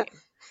a game.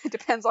 It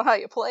depends on how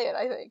you play it,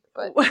 I think.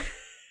 But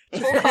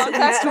full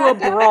contact to a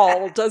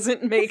brawl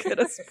doesn't make it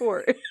a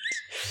sport.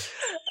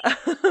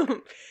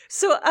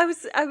 So I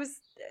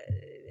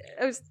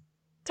was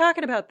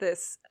talking about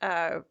this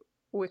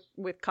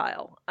with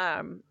Kyle,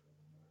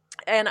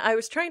 and I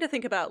was trying to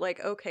think about, like,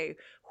 okay,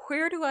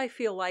 where do I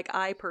feel like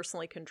I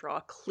personally can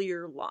draw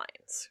clear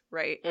lines,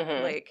 right?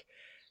 Like.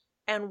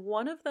 And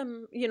one of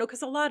them,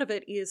 because a lot of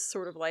it is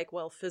sort of like,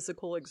 well,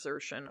 physical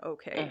exertion.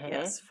 Okay,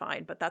 yes,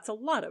 fine. But that's a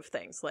lot of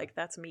things. Like,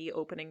 that's me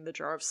opening the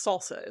jar of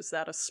salsa. Is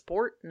that a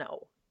sport?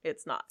 No,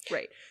 it's not.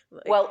 Right.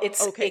 Like, well,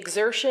 it's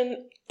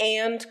exertion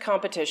and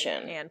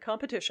competition.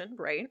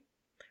 Right.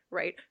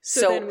 Right.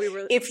 So then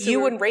if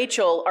you and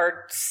Rachel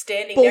are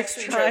standing next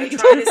to each other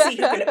trying to see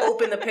who can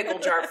open the pickle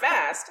jar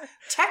fast,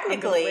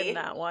 technically,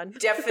 that one.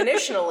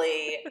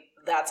 Definitionally,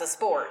 that's a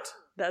sport.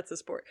 That's a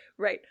sport.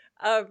 Right.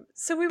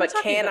 So we were But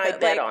talking can about I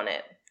that, bet on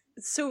it?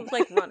 so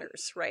like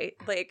runners, right?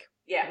 Like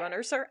Yeah.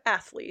 runners are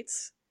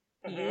athletes.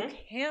 You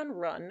can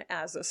run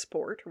as a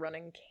sport.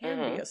 Running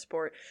can be a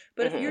sport.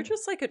 But if you're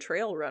just like a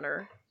trail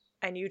runner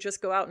and you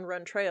just go out and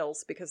run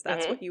trails because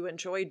that's what you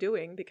enjoy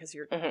doing because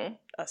you're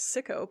a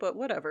sicko, but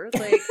whatever.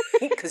 Like,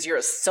 because you're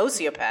a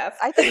sociopath.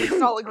 I think we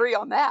can all agree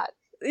on that.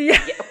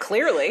 yeah,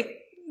 clearly.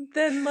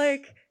 then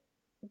like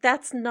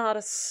that's not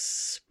a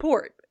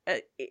sport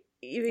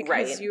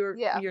because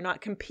you're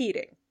not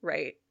competing,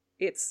 right?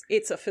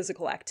 It's a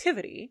physical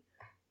activity.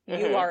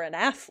 You are an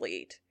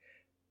athlete.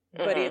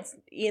 But it's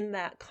in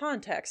that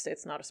context,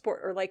 it's not a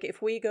sport. Or like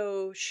if we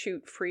go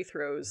shoot free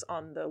throws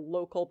on the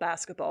local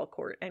basketball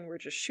court and we're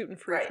just shooting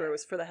free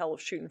throws for the hell of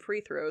shooting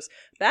free throws,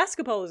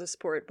 basketball is a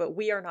sport, but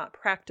we are not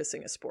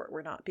practicing a sport.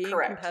 We're not being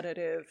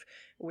competitive.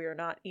 We're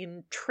not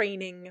in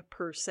training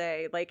per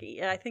se. Like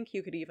I think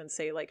you could even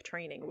say like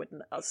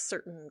a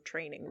certain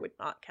training would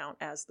not count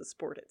as the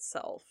sport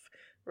itself.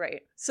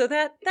 Right. So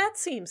that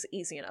seems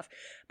easy enough.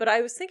 But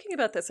I was thinking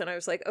about this and I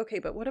was like, okay,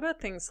 but what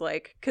about things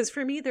like, because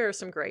for me, there are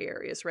some gray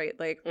areas, right?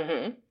 Like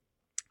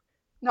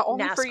not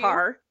only NASCAR,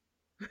 for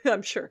you.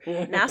 I'm sure.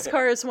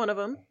 NASCAR is one of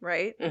them,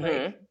 right?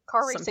 Like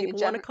car racing in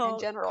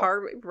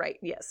general. Right.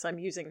 Yes, I'm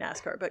using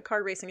NASCAR, but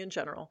car racing in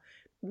general,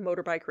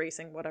 motorbike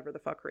racing, whatever the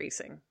fuck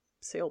racing,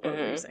 sailboat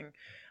racing.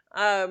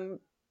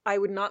 I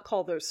would not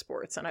call those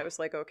sports. And I was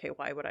like, okay,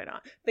 why would I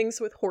not?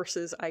 Things with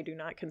horses, I do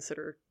not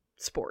consider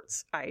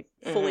sports. I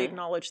fully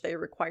acknowledge they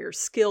require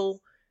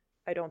skill.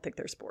 I don't think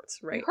they're sports,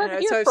 right? You heard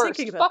it here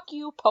first. Fuck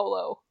you,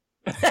 polo.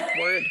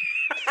 Word.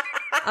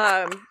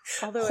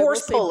 Although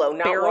horse polo,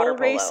 not barrel water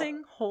polo.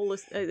 racing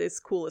is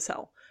cool as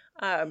hell,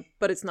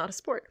 but it's not a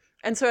sport.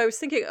 And so I was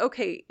thinking,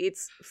 okay,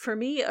 it's for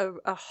me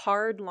a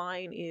hard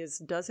line is,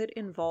 does it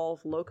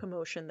involve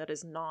locomotion that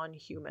is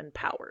non-human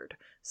powered?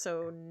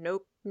 So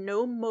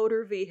no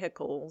motor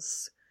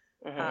vehicles.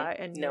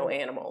 And no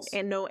animals.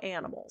 And no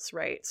animals,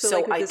 right?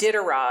 So like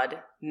Iditarod,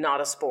 not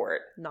a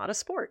sport. Not a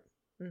sport.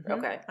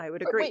 Okay. I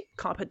would agree. Wait,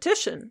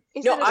 competition.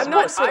 I'm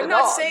not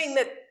saying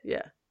that.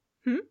 Yeah.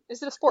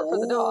 Is it a sport for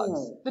the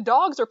dogs? The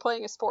dogs are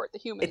playing a sport, the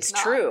humans It's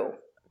not. true.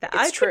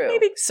 It's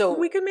true.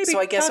 We could maybe. So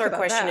I guess our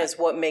question that. is,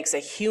 what makes a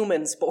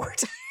human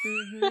sport?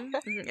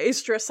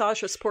 Is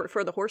dressage a sport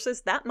for the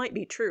horses? That might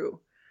be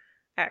true,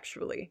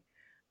 actually.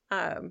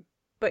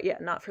 But yeah,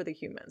 not for the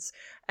humans.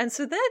 And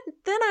so then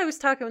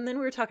we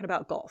were talking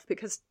about golf,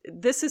 because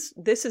this is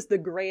the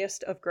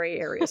grayest of gray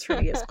areas for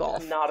me is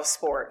golf. Not a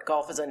sport.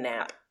 Golf is a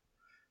nap.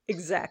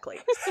 Exactly.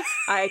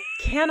 I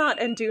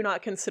cannot and do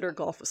not consider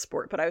golf a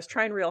sport, but I was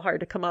trying real hard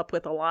to come up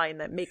with a line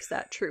that makes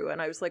that true.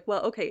 And I was like,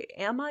 well, okay,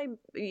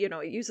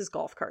 it uses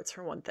golf carts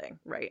for one thing,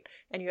 right?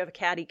 And you have a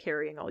caddy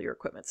carrying all your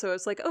equipment. So I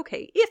was like,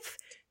 okay, if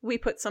we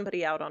put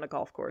somebody out on a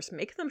golf course,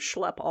 make them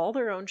schlep all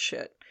their own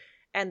shit,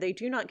 and they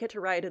do not get to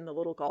ride in the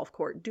little golf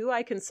court, do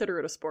I consider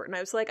it a sport? And I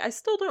was like, I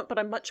still don't, but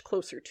I'm much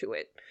closer to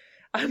it.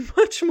 I'm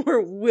much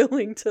more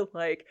willing to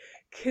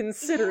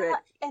consider it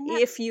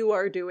if you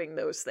are doing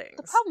those things.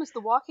 The problem is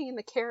the walking and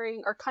the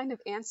carrying are kind of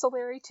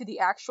ancillary to the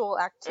actual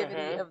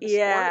activity of the sport.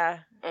 Yeah,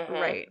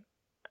 right.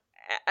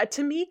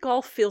 To me,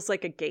 golf feels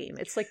like a game.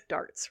 It's like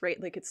darts, right?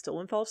 Like it still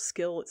involves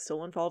skill. It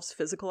still involves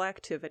physical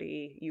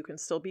activity. You can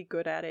still be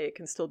good at it. It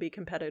can still be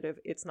competitive.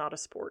 It's not a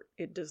sport.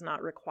 It does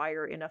not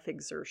require enough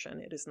exertion.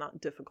 It is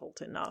not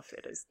difficult enough.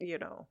 It is,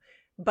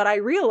 But I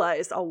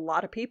realized a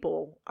lot of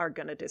people are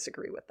going to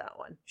disagree with that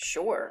one.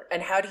 Sure.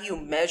 And how do you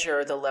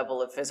measure the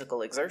level of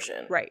physical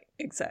exertion? Right,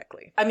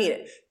 exactly. I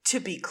mean, to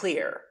be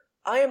clear,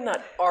 I am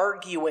not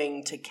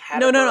arguing to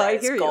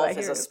categorize golf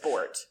as a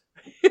sport.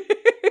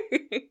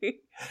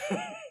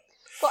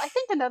 Well, I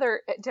think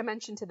another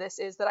dimension to this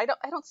is that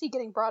I don't see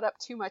getting brought up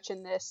too much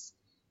in this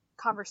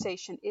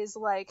conversation is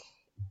like,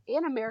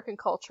 in American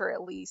culture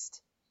at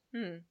least,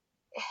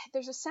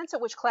 there's a sense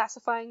at which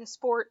classifying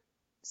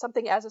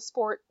something as a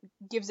sport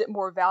gives it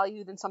more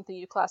value than something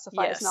you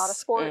classify as not a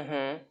sport.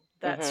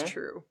 That's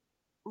true.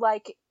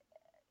 Like,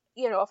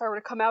 if I were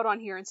to come out on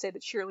here and say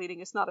that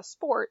cheerleading is not a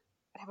sport,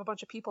 I'd have a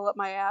bunch of people up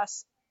my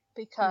ass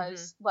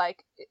because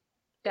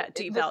that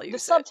devalues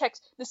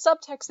the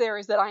subtext there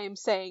is that I am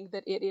saying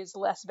that it is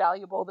less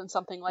valuable than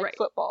something like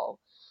football.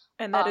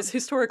 And that is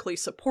historically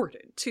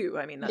supported too.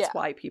 I mean, that's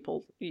why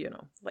people,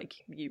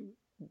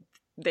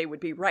 they would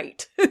be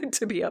right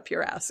to be up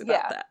your ass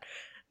about that.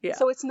 Yeah.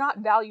 So it's not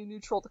value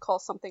neutral to call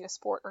something a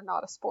sport or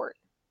not a sport.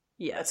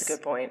 Yes. That's a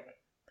good point.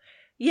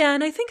 Yeah,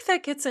 and I think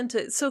that gets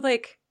into,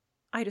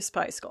 I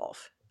despise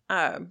golf.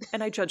 And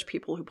I judge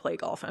people who play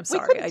golf. I'm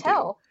sorry, I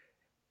do.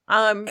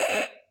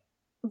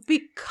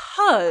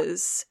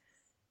 Because,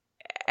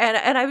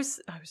 and I was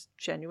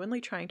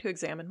genuinely trying to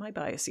examine my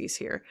biases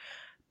here,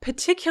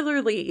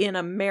 particularly in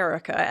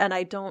America, and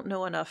I don't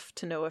know enough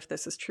to know if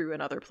this is true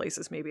in other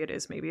places. Maybe it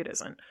is, maybe it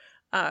isn't.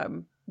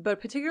 But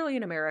particularly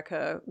in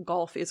America,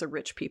 golf is a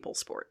rich people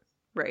sport,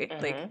 right?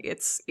 Like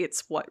it's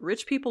what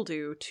rich people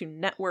do to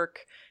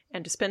network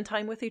and to spend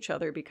time with each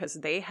other because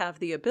they have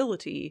the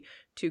ability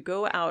to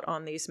go out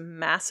on these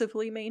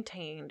massively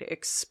maintained,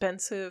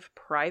 expensive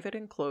private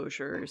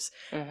enclosures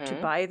to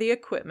buy the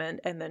equipment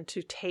and then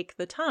to take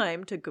the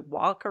time to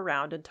walk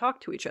around and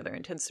talk to each other.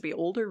 It tends to be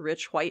older,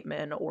 rich white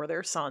men or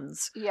their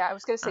sons. Yeah, I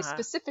was going to say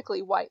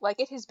specifically white. Like,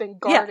 it has been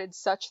guarded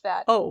such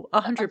that 100%.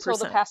 Until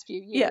the past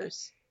few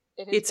years.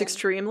 Yeah. It's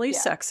extremely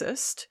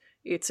sexist.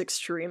 It's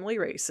extremely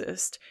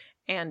racist.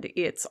 And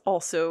it's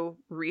also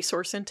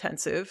resource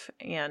intensive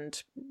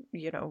and,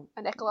 an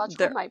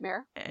ecological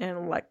nightmare.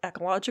 And like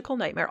ecological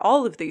nightmare,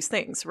 all of these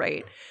things,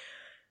 right?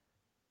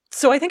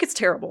 So I think it's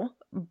terrible,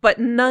 but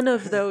none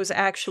of those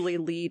actually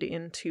lead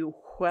into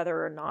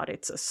whether or not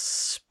it's a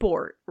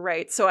sport,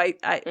 right? So I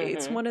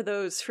it's one of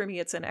those, for me,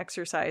 it's an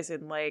exercise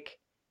in like,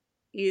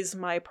 is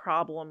my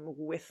problem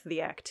with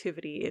the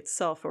activity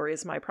itself, or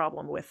is my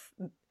problem with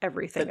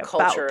everything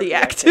about the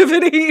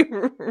activity?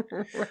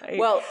 Right.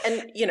 Well,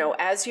 and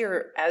as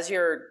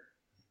you're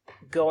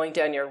going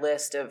down your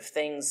list of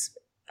things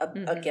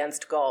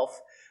against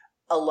golf,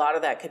 a lot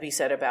of that could be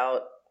said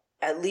about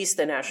at least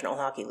the National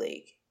Hockey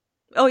League.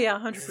 Oh yeah,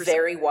 100%.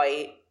 Very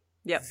white,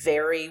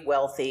 very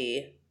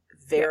wealthy,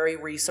 very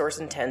resource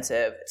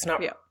intensive. It's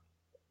not.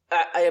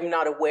 I am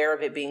not aware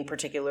of it being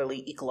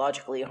particularly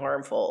ecologically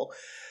harmful,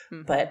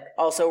 but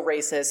also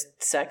racist,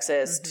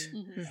 sexist.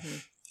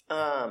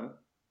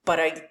 But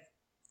I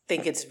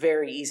think it's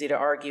very easy to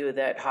argue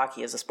that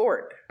hockey is a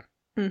sport.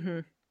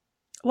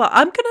 Well,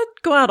 I'm going to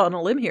go out on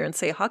a limb here and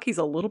say hockey's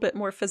a little bit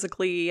more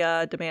physically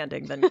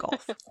demanding than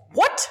golf.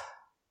 What?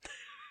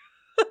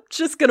 I'm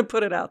just going to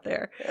put it out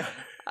there.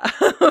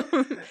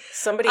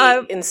 Somebody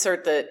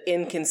insert the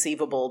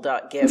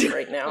inconceivable.gif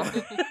right now.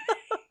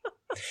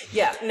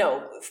 Yeah,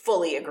 no,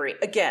 fully agree.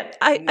 Again,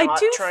 I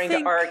do trying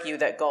to argue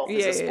that golf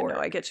is a sport. No,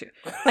 I get you.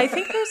 I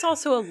think there's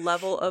also a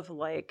level of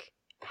like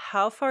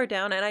how far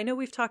down, and I know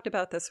we've talked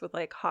about this with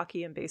like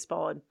hockey and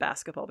baseball and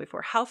basketball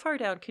before, how far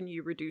down can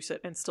you reduce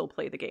it and still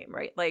play the game,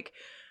 right? Like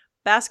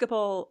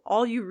basketball,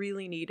 all you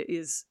really need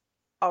is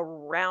a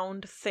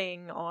round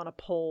thing on a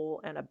pole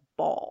and a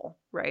ball,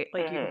 right?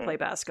 Like you can play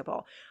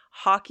basketball.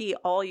 Hockey,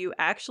 all you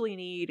actually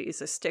need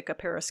is a stick, a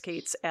pair of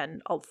skates,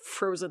 and a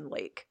frozen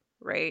lake.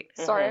 Right.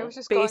 Sorry, I was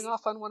just going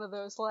off on one of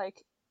those,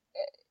 like,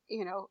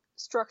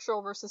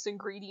 structural versus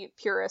ingredient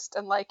purist.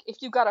 And, like, if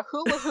you've got a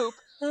hula hoop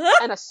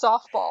and a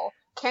softball,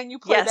 can you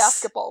play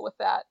basketball with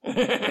that?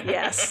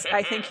 Yes,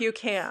 I think you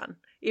can.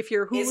 If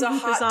your hula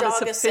hoop is on a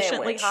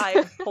sufficiently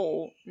high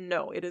pole,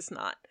 no, it is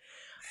not.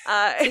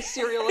 Is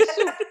cereal a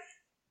soup?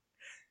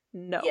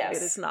 No, it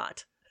is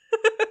not.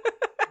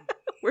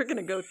 We're going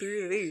to go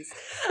through these.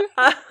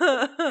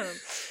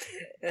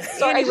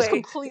 Sorry, I just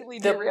completely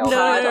derailed.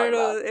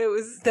 No. It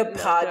was the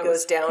pod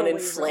goes down in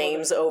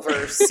flames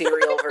over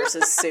cereal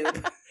versus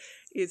soup.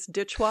 Is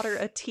ditchwater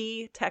a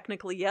tea?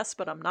 Technically, yes,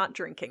 but I'm not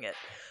drinking it.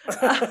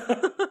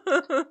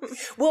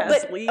 Well,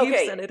 it has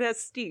leaves and it has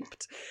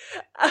steeped.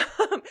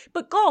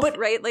 But golf,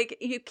 right? Like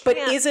you can't. But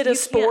is it a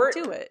sport?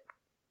 Do it.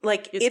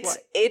 Like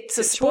it's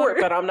a sport,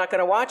 but I'm not going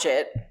to watch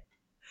it.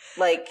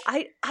 Like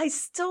I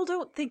still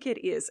don't think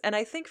it is, and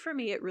I think for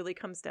me it really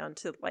comes down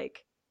to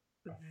like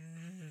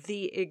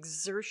the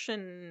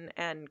exertion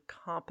and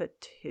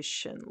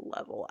competition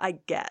level. I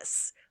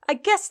guess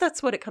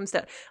that's what it comes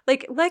down.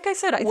 Like I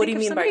said, what do you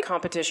mean by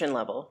competition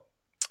level?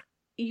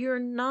 You're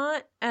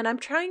not, and I'm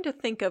trying to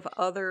think of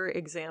other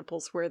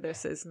examples where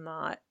this is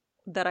not,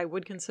 that I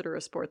would consider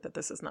a sport, that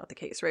this is not the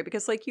case, right?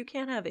 Because like you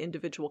can't have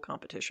individual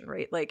competition,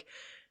 right? Like.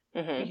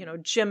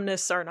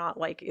 Gymnasts are not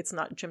like, it's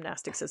not,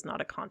 gymnastics is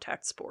not a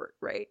contact sport,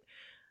 right?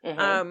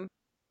 But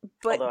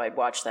although I'd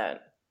watch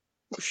that.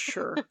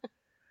 Sure.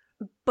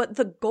 But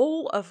the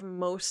goal of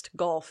most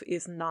golf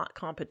is not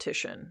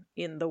competition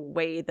in the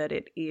way that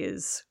it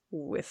is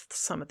with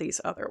some of these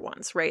other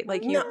ones, right?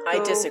 Like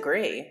I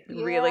disagree.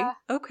 Really? Yeah.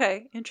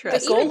 Okay,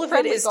 interesting. The goal of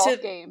it is to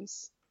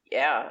games.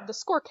 Yeah. The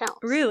score counts.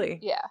 Really?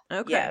 Yeah.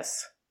 Okay.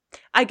 Yes.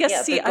 I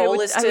guess, the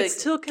goal is to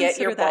still get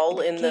your ball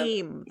in the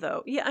game,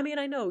 though. Yeah, I mean,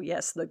 I know,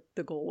 yes,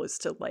 the goal is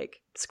to, like,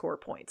 score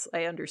points.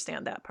 I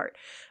understand that part.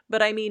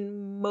 But, I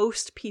mean,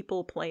 most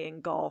people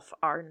playing golf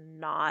are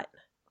not...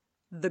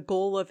 The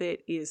goal of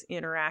it is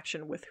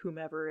interaction with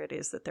whomever it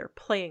is that they're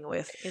playing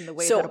with in the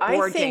way that a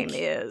board game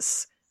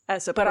is,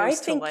 as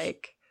opposed to,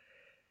 like...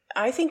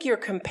 I think you're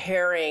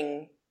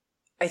comparing...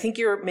 I think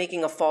you're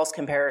making a false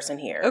comparison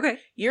here. Okay.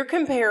 You're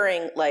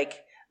comparing,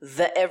 like,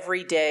 the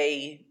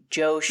everyday...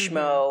 Joe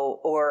Schmo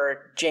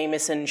or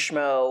Jameson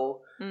Schmo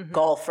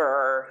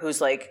golfer who's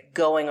like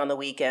going on the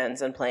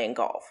weekends and playing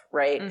golf,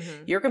 right?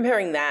 You're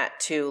comparing that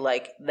to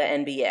like the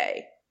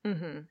NBA.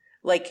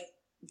 Like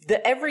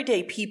the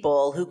everyday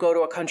people who go to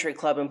a country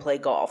club and play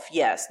golf,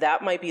 yes,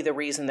 that might be the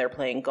reason they're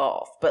playing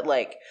golf. But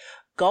like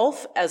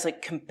golf as a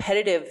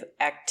competitive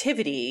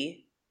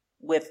activity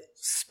with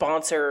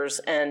sponsors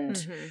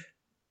and,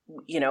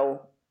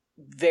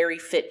 very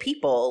fit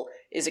people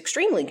is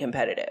extremely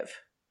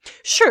competitive.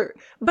 Sure,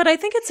 but I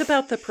think it's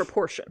about the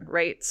proportion,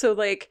 right? So,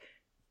 like,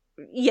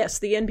 yes,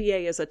 the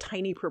NBA is a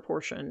tiny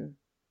proportion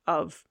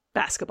of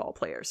basketball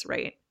players,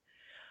 right?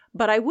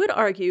 But I would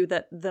argue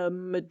that the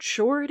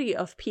majority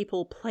of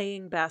people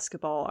playing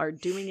basketball are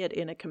doing it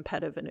in a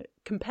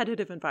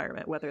competitive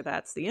environment, whether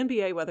that's the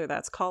NBA, whether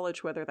that's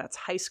college, whether that's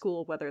high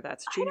school, whether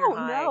that's junior high. I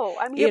don't know.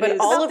 I mean, Yeah, but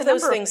think all about of the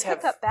those number things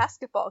have- pickup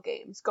basketball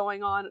games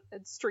going on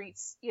in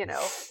streets. You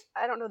know,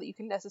 I don't know that you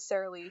can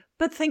necessarily.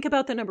 But think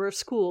about the number of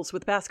schools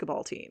with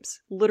basketball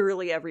teams.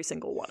 Literally every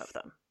single one of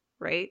them,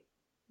 right?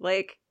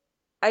 Like,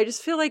 I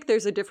just feel like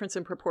there's a difference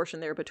in proportion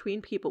there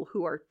between people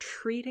who are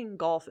treating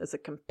golf as a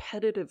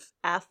competitive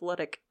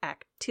athletic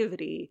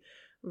activity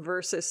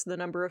versus the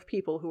number of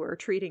people who are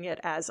treating it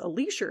as a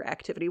leisure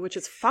activity, which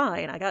is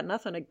fine. I got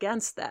nothing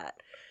against that,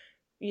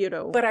 you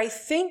know. But I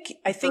think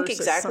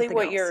exactly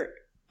what you're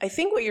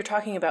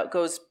talking about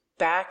goes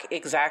back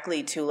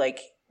exactly to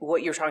like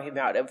what you're talking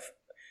about of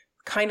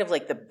kind of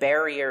like the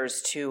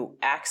barriers to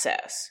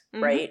access,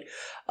 right?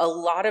 A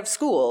lot of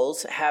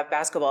schools have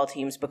basketball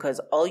teams because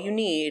all you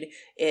need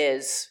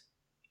is,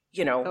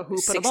 you know,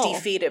 60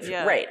 feet of,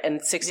 right,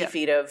 and 60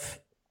 feet of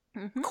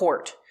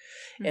court.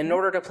 In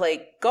order to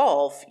play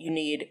golf, you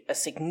need a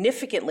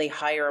significantly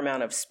higher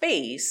amount of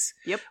space,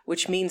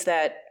 which means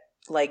that,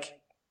 like,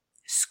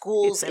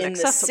 schools in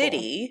the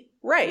city,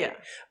 right,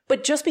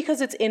 but just because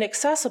it's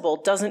inaccessible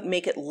doesn't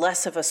make it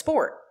less of a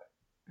sport.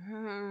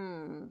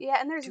 Yeah,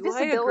 and there's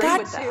visibility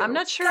with that. I'm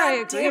not sure I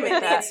agree with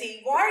that.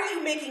 Nancy, why are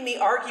you making me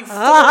argue for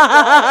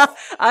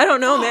golf? I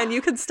don't know, man.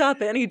 You can stop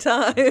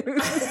anytime.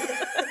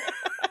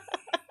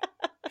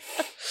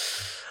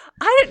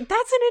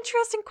 That's an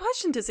interesting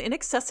question. Does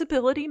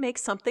inaccessibility make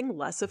something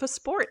less of a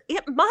sport?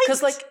 It might.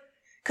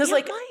 Because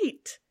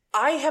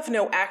I have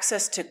no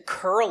access to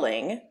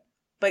curling,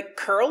 but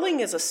curling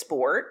is a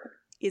sport.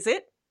 Is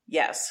it?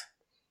 Yes.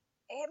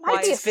 It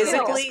might be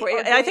physically.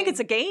 I think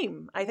it's a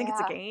game.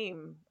 It's a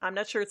game. I'm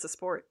not sure it's a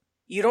sport.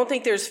 You don't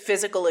think there's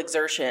physical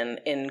exertion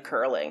in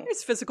curling?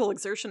 There's physical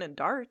exertion in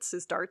darts.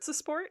 Is darts a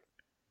sport?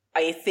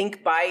 I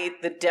think by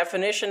the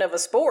definition of a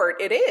sport,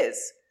 it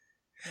is.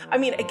 I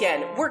mean,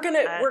 again, we're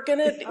gonna have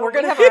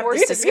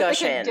this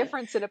discussion.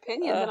 Difference in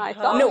opinion than I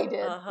thought we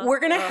did. We're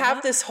gonna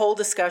have this whole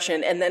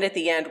discussion, and then at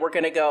the end, we're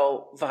gonna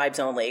go vibes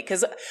only.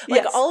 Because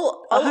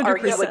I'll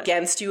argue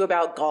against you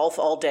about golf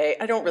all day.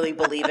 I don't really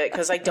believe it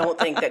because I don't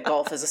think that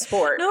golf is a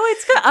sport. No,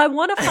 it's good. I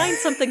want to find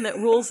something that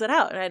rules it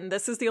out, and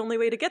this is the only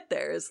way to get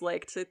there. Is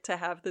like to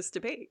have this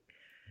debate.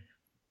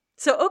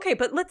 So, okay,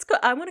 but let's go.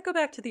 I want to go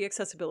back to the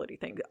accessibility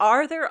thing.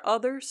 Are there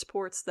other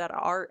sports that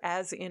are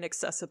as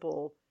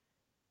inaccessible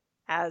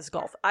as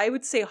golf? I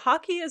would say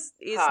hockey is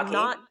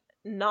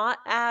not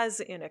as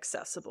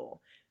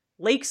inaccessible.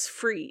 Lakes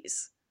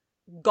freeze.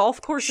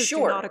 Golf courses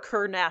do not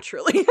occur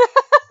naturally.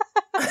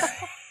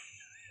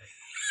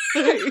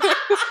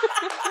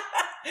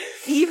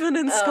 Even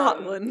in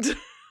Scotland.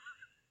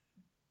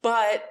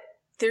 But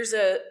there's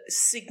a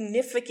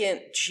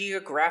significant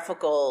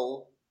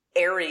geographical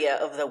area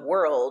of the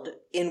world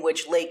in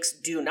which lakes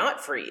do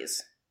not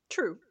freeze.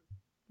 True.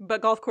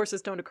 But golf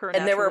courses don't occur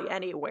naturally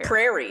anywhere.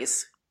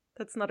 Prairies.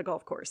 That's not a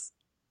golf course.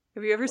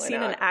 Have you ever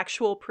seen an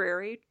actual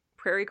prairie?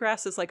 Prairie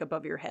grass is like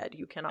above your head.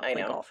 You cannot play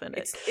golf in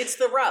it. It's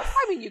the rough.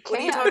 I mean, you can. What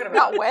are you talking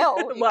about? Not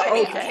well.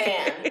 Well,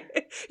 okay.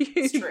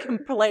 You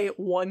can play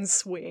one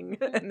swing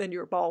and then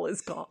your ball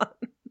is gone.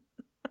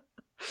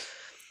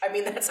 I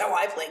mean, that's how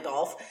I play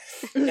golf.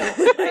 No,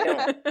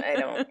 I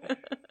don't.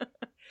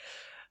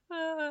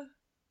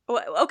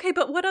 Okay,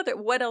 but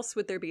what else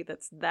would there be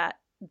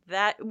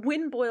that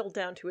when boiled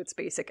down to its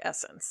basic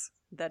essence?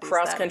 That is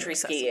cross-country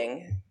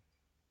skiing.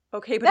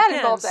 Okay, but that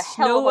again, involves a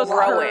hell of a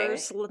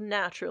occurs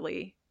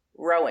naturally.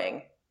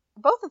 Rowing.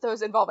 Both of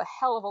those involve a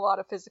hell of a lot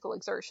of physical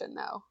exertion,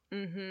 though.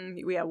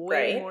 Mm-hmm. Yeah,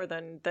 way more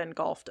than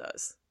golf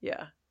does.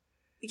 Yeah.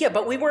 Yeah,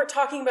 but we weren't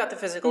talking about the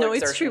physical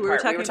exertion it's true.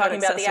 part. We were talking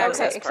about the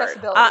access part.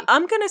 Accessibility.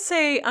 I'm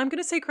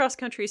gonna say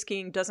cross-country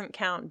skiing doesn't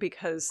count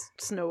because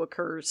snow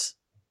occurs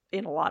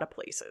in a lot of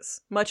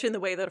places, much in the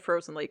way that a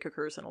frozen lake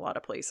occurs in a lot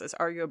of places.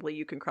 Arguably,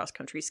 you can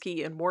cross-country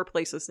ski in more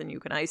places than you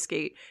can ice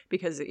skate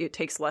because it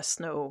takes less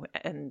snow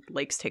and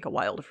lakes take a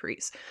while to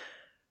freeze.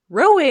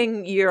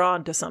 Rowing, you're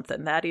on to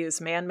something. That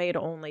is man-made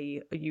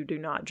only. You do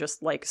not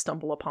just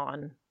stumble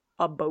upon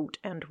a boat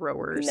and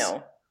rowers.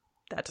 No.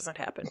 That doesn't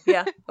happen.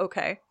 Yeah,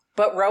 okay.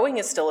 But rowing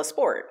is still a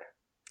sport.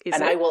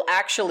 I will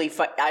actually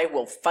fight. I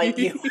will fight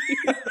you.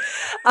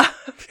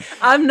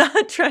 I'm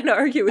not trying to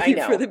argue with you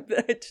know. for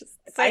the.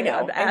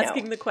 I'm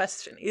asking the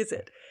question. Is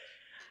it?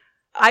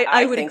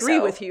 I would agree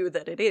with you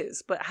that it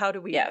is, but how do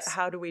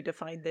we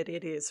define that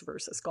it is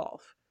versus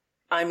golf?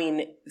 I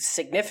mean,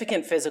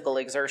 significant physical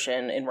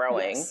exertion in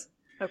rowing. Yes.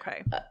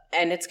 Okay.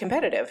 And it's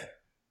competitive.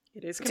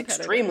 It is competitive. It's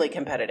extremely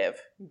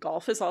competitive.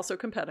 Golf is also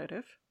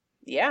competitive.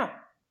 Yeah.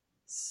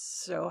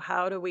 So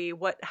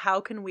how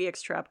can we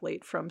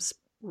extrapolate from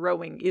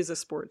rowing is a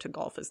sport to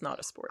golf is not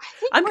a sport?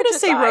 I'm going to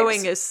say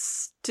rowing is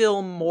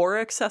still more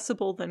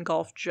accessible than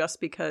golf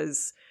just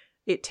because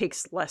it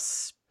takes less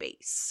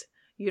space.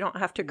 You don't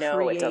have to create...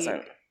 No, it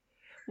doesn't.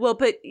 Well,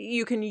 but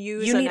you can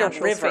use a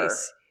natural river.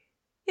 Space.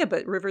 Yeah,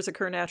 but rivers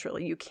occur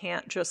naturally. You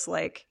can't just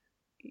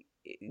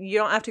you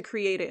don't have to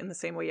create it in the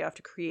same way you have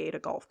to create a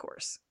golf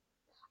course.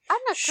 I'm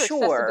not sure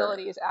Sure.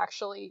 accessibility is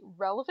actually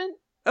relevant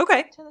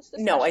Okay. to this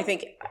discussion. No, I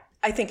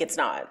think it's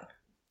not.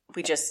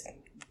 We just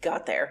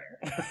got there.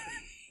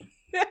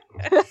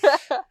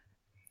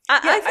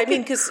 I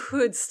mean, it 'cause-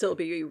 could still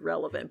be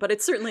relevant, but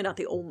it's certainly not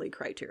the only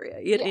criteria.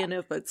 It in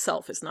of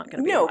itself is not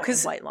going to be No, a black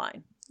 'cause- and white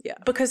line. Yeah.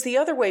 Because the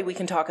other way we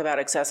can talk about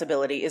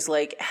accessibility is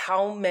like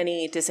how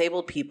many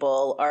disabled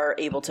people are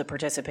able to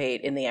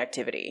participate in the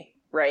activity,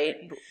 right?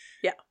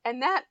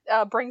 And that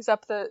brings us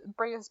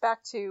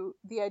back to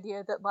the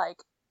idea that like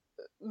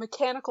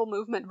mechanical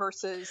movement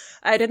versus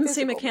I didn't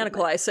say physical mechanical.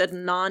 movement. I said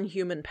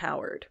non-human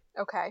powered.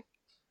 Okay.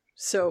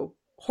 So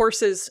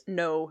horses,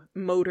 no.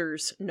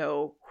 Motors,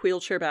 no.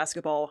 Wheelchair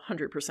basketball,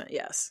 100%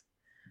 yes.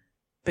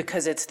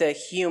 Because it's the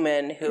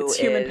human who It's is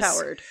human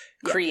powered.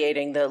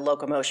 creating the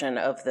locomotion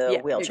of the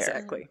wheelchair.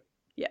 Exactly.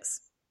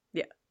 Yes.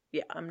 Yeah.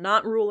 Yeah. I'm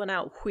not ruling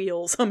out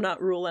wheels. I'm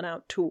not ruling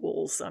out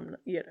tools.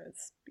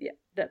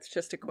 That's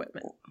just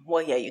equipment.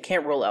 Well, yeah, you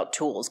can't rule out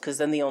tools because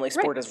then the only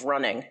sport is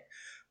running.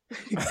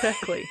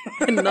 Exactly.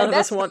 And none of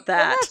us want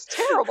that. That's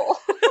terrible.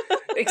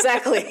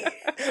 Exactly.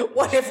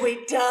 What have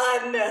we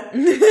done?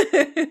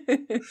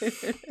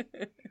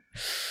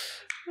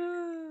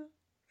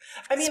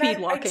 I mean, Speed I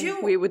walking.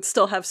 do. We would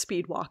still have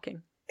speed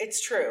walking.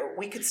 It's true.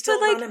 We could still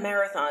like- run a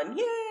marathon.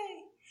 Yay!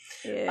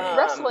 Yeah.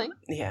 Wrestling.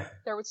 Yeah.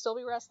 There would still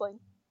be wrestling.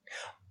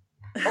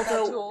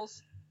 Although,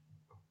 Tools.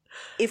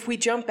 if we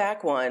jump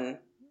back one,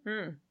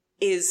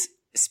 is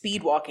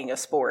speed walking a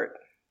sport?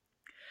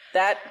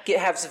 That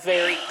has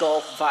very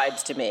golf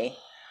vibes to me.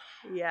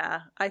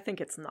 Yeah, I think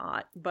it's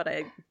not, but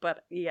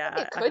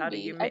yeah, It could how do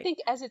be. you I make? think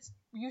as it's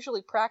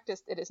usually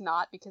practiced, it is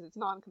not because it's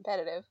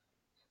non-competitive.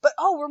 But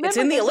remember, It's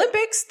in the there's a-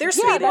 Olympics. There's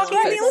Yeah, speed that's walking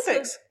in right. the That's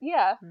Olympics.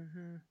 Yeah.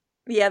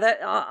 Yeah,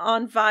 that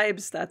on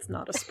vibes, that's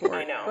not a sport.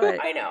 I know. but-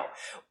 I know.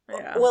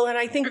 yeah. Well, and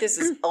I think this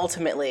is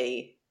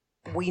ultimately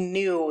we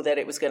knew that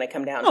it was going to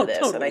come down to this,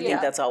 totally. and I think Yeah.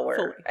 that's all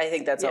Fully.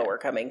 all we're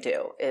coming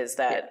to is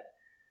that.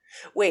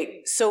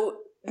 Wait, so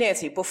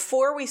Nancy,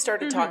 before we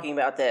started talking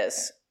about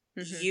this,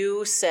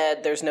 you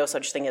said there's no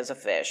such thing as a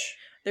fish.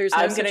 There's no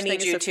I'm such going to thing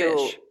need as you a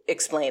to fish.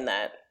 explain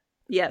that.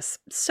 Yes.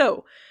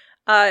 So,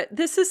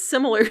 this is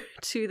similar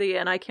to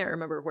and I can't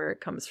remember where it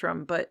comes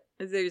from, but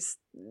there's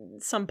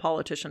some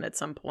politician at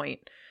some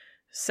point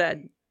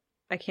said,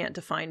 I can't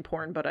define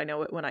porn, but I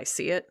know it when I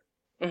see it.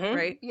 Mhm.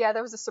 Right? Yeah,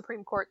 there was a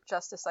Supreme Court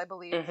justice, I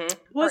believe. Mhm.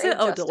 Was Or it? a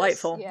Oh, justice,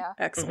 delightful. yeah.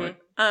 Excellent.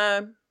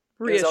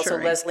 There's also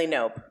Reassuring. Leslie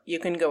Knope. You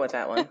can go with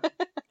that one.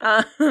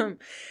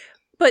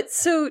 But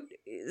so,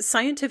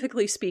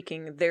 scientifically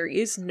speaking, there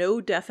is no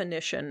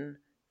definition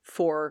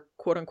for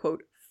quote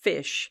unquote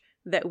fish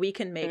that we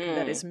can make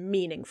that is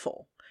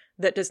meaningful,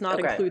 that does not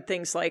Okay. include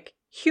things like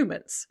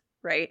humans,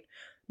 right?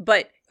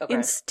 But Okay.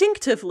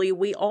 instinctively,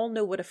 we all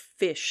know what a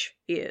fish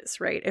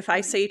is, right? If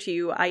I say to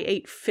you, I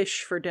ate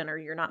fish for dinner,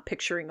 you're not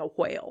picturing a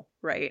whale,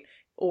 right?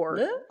 Or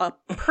a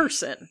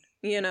person,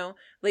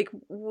 like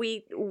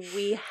we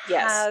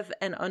Yes. have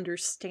an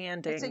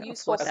understanding It's a of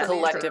useful what that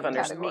collective term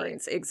understanding.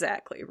 means.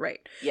 Exactly, right.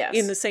 Yes.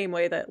 In the same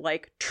way that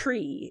like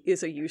tree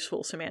is a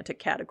useful semantic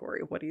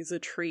category. What is a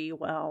tree?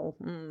 Well,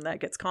 that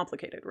gets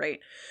complicated, right?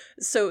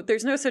 So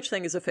there's no such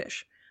thing as a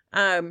fish.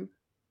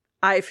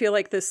 I feel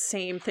like the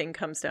same thing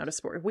comes down to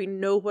sport. We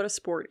know what a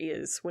sport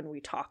is when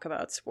we talk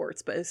about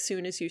sports, but as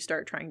soon as you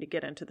start trying to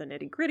get into the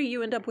nitty gritty,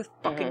 you end up with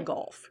fucking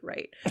golf,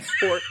 right?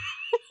 Or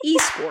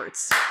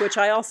esports, which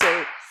I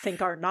also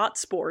think are not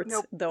sports,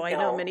 Nope. though I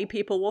know No. many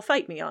people will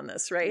fight me on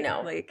this, right?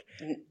 No. Like,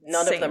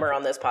 None same. of them are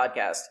on this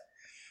podcast.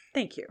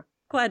 Thank you.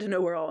 Glad to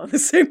know we're all on the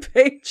same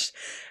page.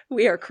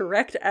 We are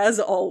correct as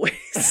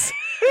always.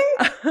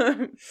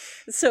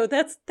 So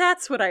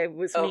that's what I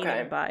was Okay.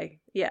 meaning by,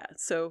 yeah.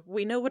 So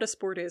we know what a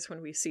sport is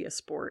when we see a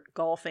sport.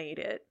 Golf ain't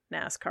it.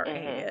 NASCAR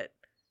ain't it.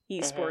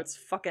 Esports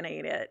fucking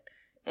ain't it.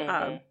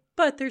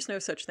 But there's no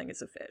such thing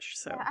as a fish.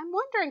 So Yeah, I'm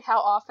wondering how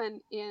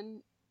often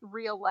in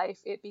real life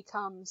it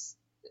becomes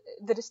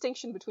the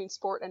distinction between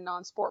sport and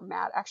non-sport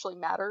actually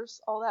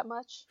matters all that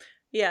much.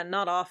 yeah,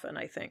 not often,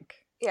 I think.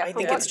 Yeah, I for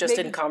think what- it's just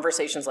in maybe-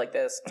 conversations like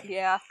this.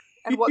 Yeah,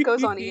 and what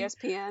goes on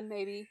ESPN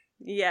maybe.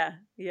 Yeah.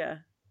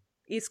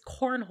 Is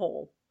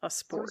cornhole a I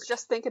sport? was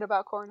just thinking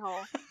about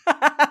cornhole.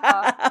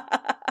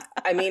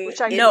 I mean,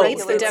 Which I it know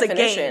meets the it's a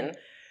definition. game.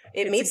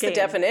 It It's a meets the game.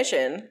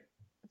 definition.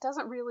 It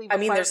doesn't really I require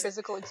mean, there's-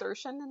 physical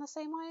exertion in the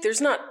same way.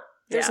 There's not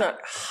Yeah.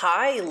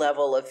 high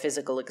level of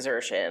physical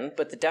exertion,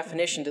 but the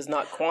definition does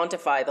not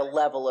quantify the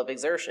level of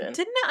exertion.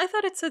 Didn't it? I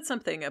thought it said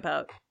something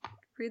about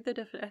read the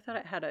definition. I thought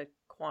it had a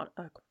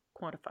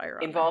quantifier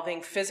on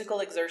Involving physical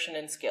exertion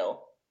and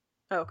skill.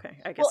 it. Okay,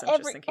 I guess I'm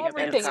just thinking of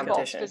everything involves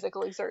competition.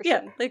 physical exertion.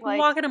 Yeah, like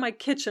walking in my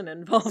kitchen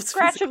involves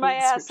scratching physical my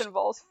ass exertion.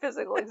 involves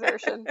physical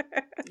exertion.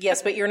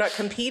 Yes, but you're not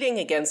competing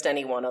against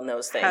anyone on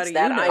those things. How do you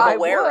that know? I'm I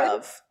aware would.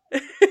 of.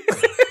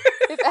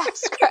 If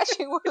ass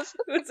scratching was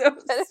a It's a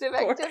competitive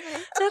sport.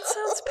 activity. That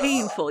sounds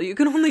painful. You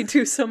can only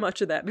do so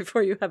much of that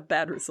before you have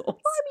bad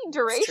results. I mean,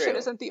 duration true.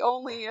 isn't the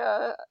only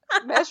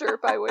measure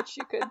by which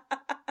you could.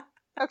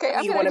 Okay,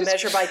 I'm You gonna want to just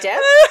measure by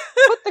depth?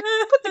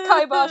 put the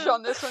kibosh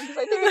on this one because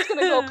I think it's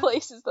gonna go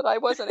places that I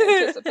wasn't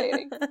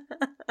anticipating.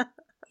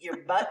 Your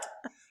butt?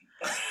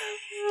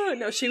 Oh,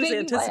 no, she was Baby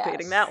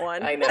anticipating laugh. that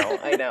one. I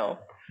know.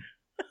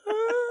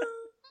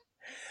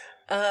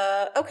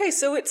 Okay,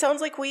 so it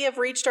sounds like we have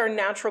reached our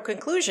natural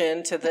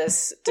conclusion to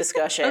this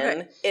discussion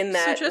Okay. in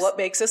that So just- what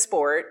makes a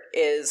sport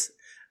is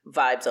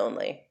vibes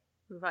only.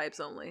 Vibes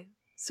only.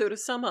 So to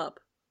sum up,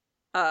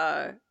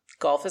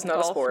 Golf is not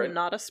a golf sport.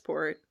 not a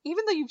sport.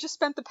 Even though you've just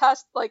spent the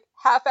past like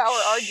half hour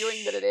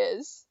arguing that it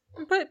is.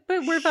 But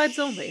we're vibes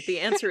only. The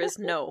answer is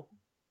no.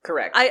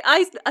 Correct.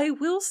 I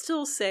will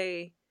still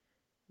say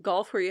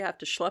golf where you have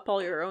to schlep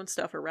all your own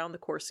stuff around the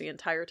course the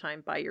entire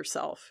time by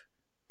yourself.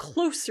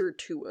 Closer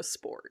to a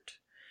sport.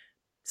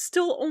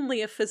 Still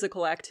only a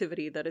physical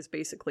activity that is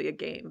basically a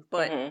game,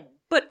 but Mhm.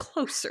 but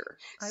closer.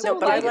 So, will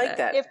but I give you like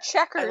that. If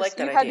checkers, I like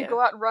that you had idea. to go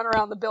out and run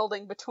around the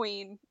building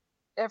between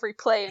every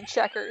play in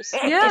checkers.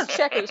 Yeah. Does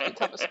checkers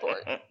become a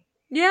sport?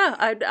 Yeah,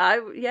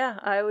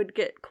 I would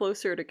get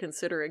closer to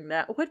considering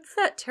that. What's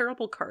that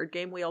terrible card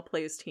game we all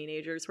play as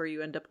teenagers where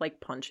you end up like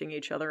punching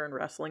each other and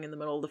wrestling in the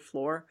middle of the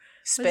floor?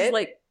 It was Spit?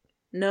 like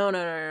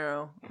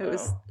no. It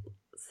was Oh.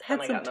 had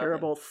I some got nothing.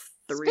 terrible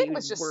Spit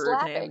was just word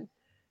slapping. name.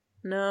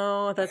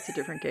 No, that's a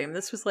different game.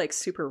 This was like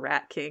Super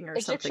Rat King or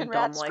Egyptian something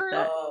Rat dumb like Screw?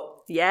 that.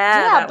 Oh. Yeah,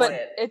 Yeah, that but one.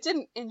 it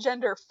didn't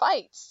engender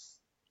fights.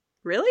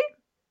 Really?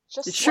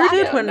 Just It sure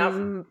did slapping.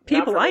 when Not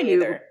people for I me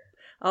knew. either.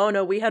 Oh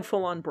no, we had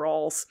full on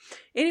brawls.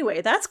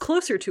 Anyway, that's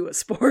closer to a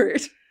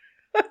sport.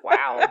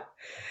 Wow.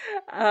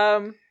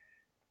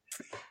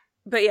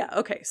 But yeah,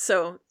 okay.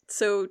 So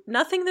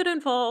nothing that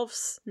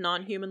involves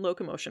non-human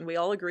locomotion. We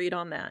all agreed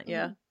on that,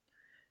 yeah.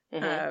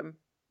 Mhm.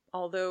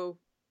 Although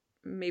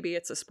maybe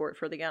it's a sport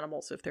for the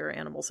animals if there are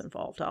animals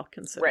involved. I'll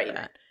consider Right.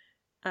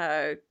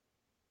 that.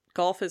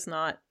 Golf is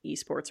not,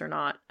 esports or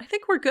not. I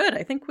think we're good.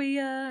 I think we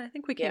came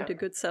Yeah. to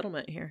good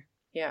settlement here.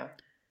 Yeah.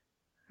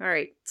 All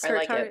right, I start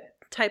like it.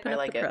 typing I up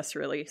like the it. press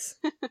release.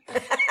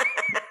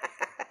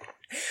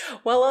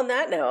 Well, on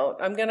that note,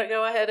 I'm going to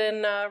go ahead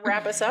and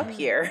wrap us up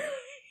here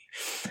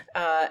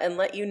and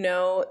let you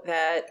know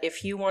that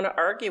if you want to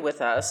argue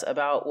with us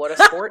about what a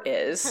sport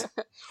is,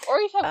 Or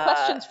you have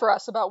questions for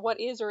us about what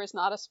is or is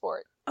not a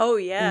sport. Oh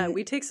yeah,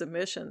 we take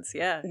submissions.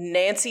 Yeah.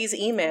 Nancy's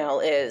email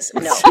is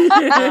no.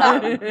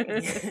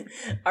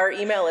 Our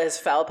email is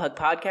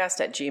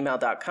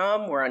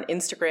foulpugpodcast@gmail.com. We're on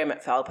Instagram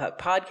at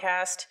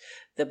foulpugpodcast.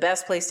 The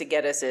best place to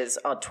get us is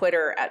on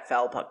Twitter at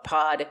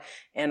foulpugpod,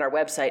 and our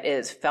website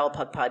is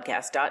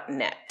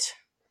foulpugpodcast.net.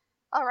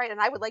 All right,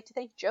 and I would like to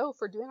thank Joe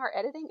for doing our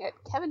editing at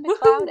Kevin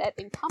McLeod at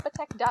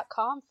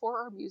incompetech.com for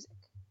our music.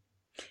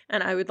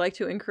 And I would like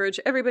to encourage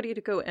everybody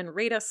to go and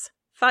rate us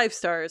 5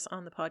 stars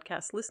on the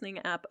podcast listening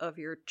app of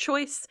your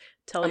choice.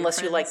 Tell Unless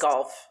your you like friends.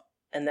 golf,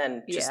 and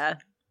then just Yeah.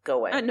 go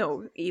away.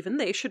 No, even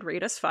they should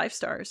rate us 5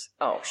 stars.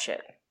 Oh,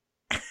 shit.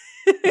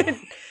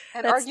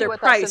 And That's argue their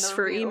with price us in the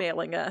for review.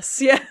 emailing us.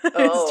 Yeah,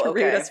 Oh, is to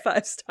rate okay. us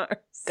 5 stars.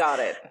 Got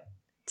it.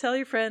 Tell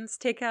your friends,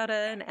 take out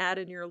an ad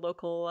in your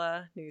local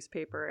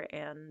newspaper,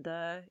 and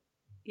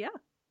Yeah,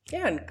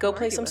 and go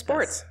play argue some with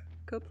sports. us.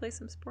 Go play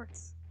some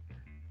sports.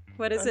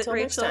 What is Until it,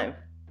 next Rachel? time.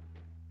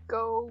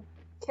 Go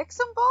kick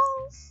some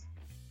balls?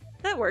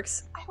 That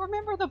works. I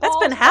remember the That's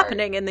balls been part.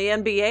 happening in the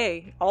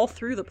NBA all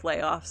through the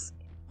playoffs.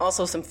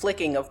 Also some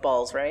flicking of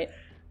balls, right?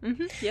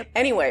 Mm-hmm. Yep.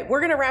 Anyway, we're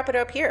going to wrap it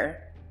up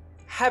here.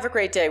 Have a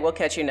great day. We'll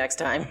catch you next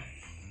time.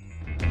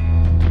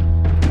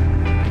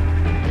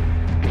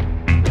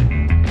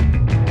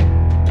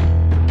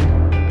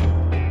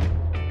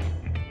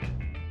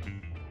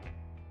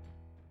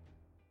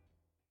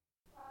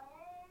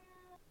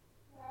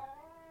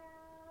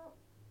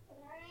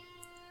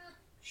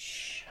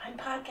 Shh, I'm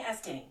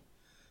podcasting.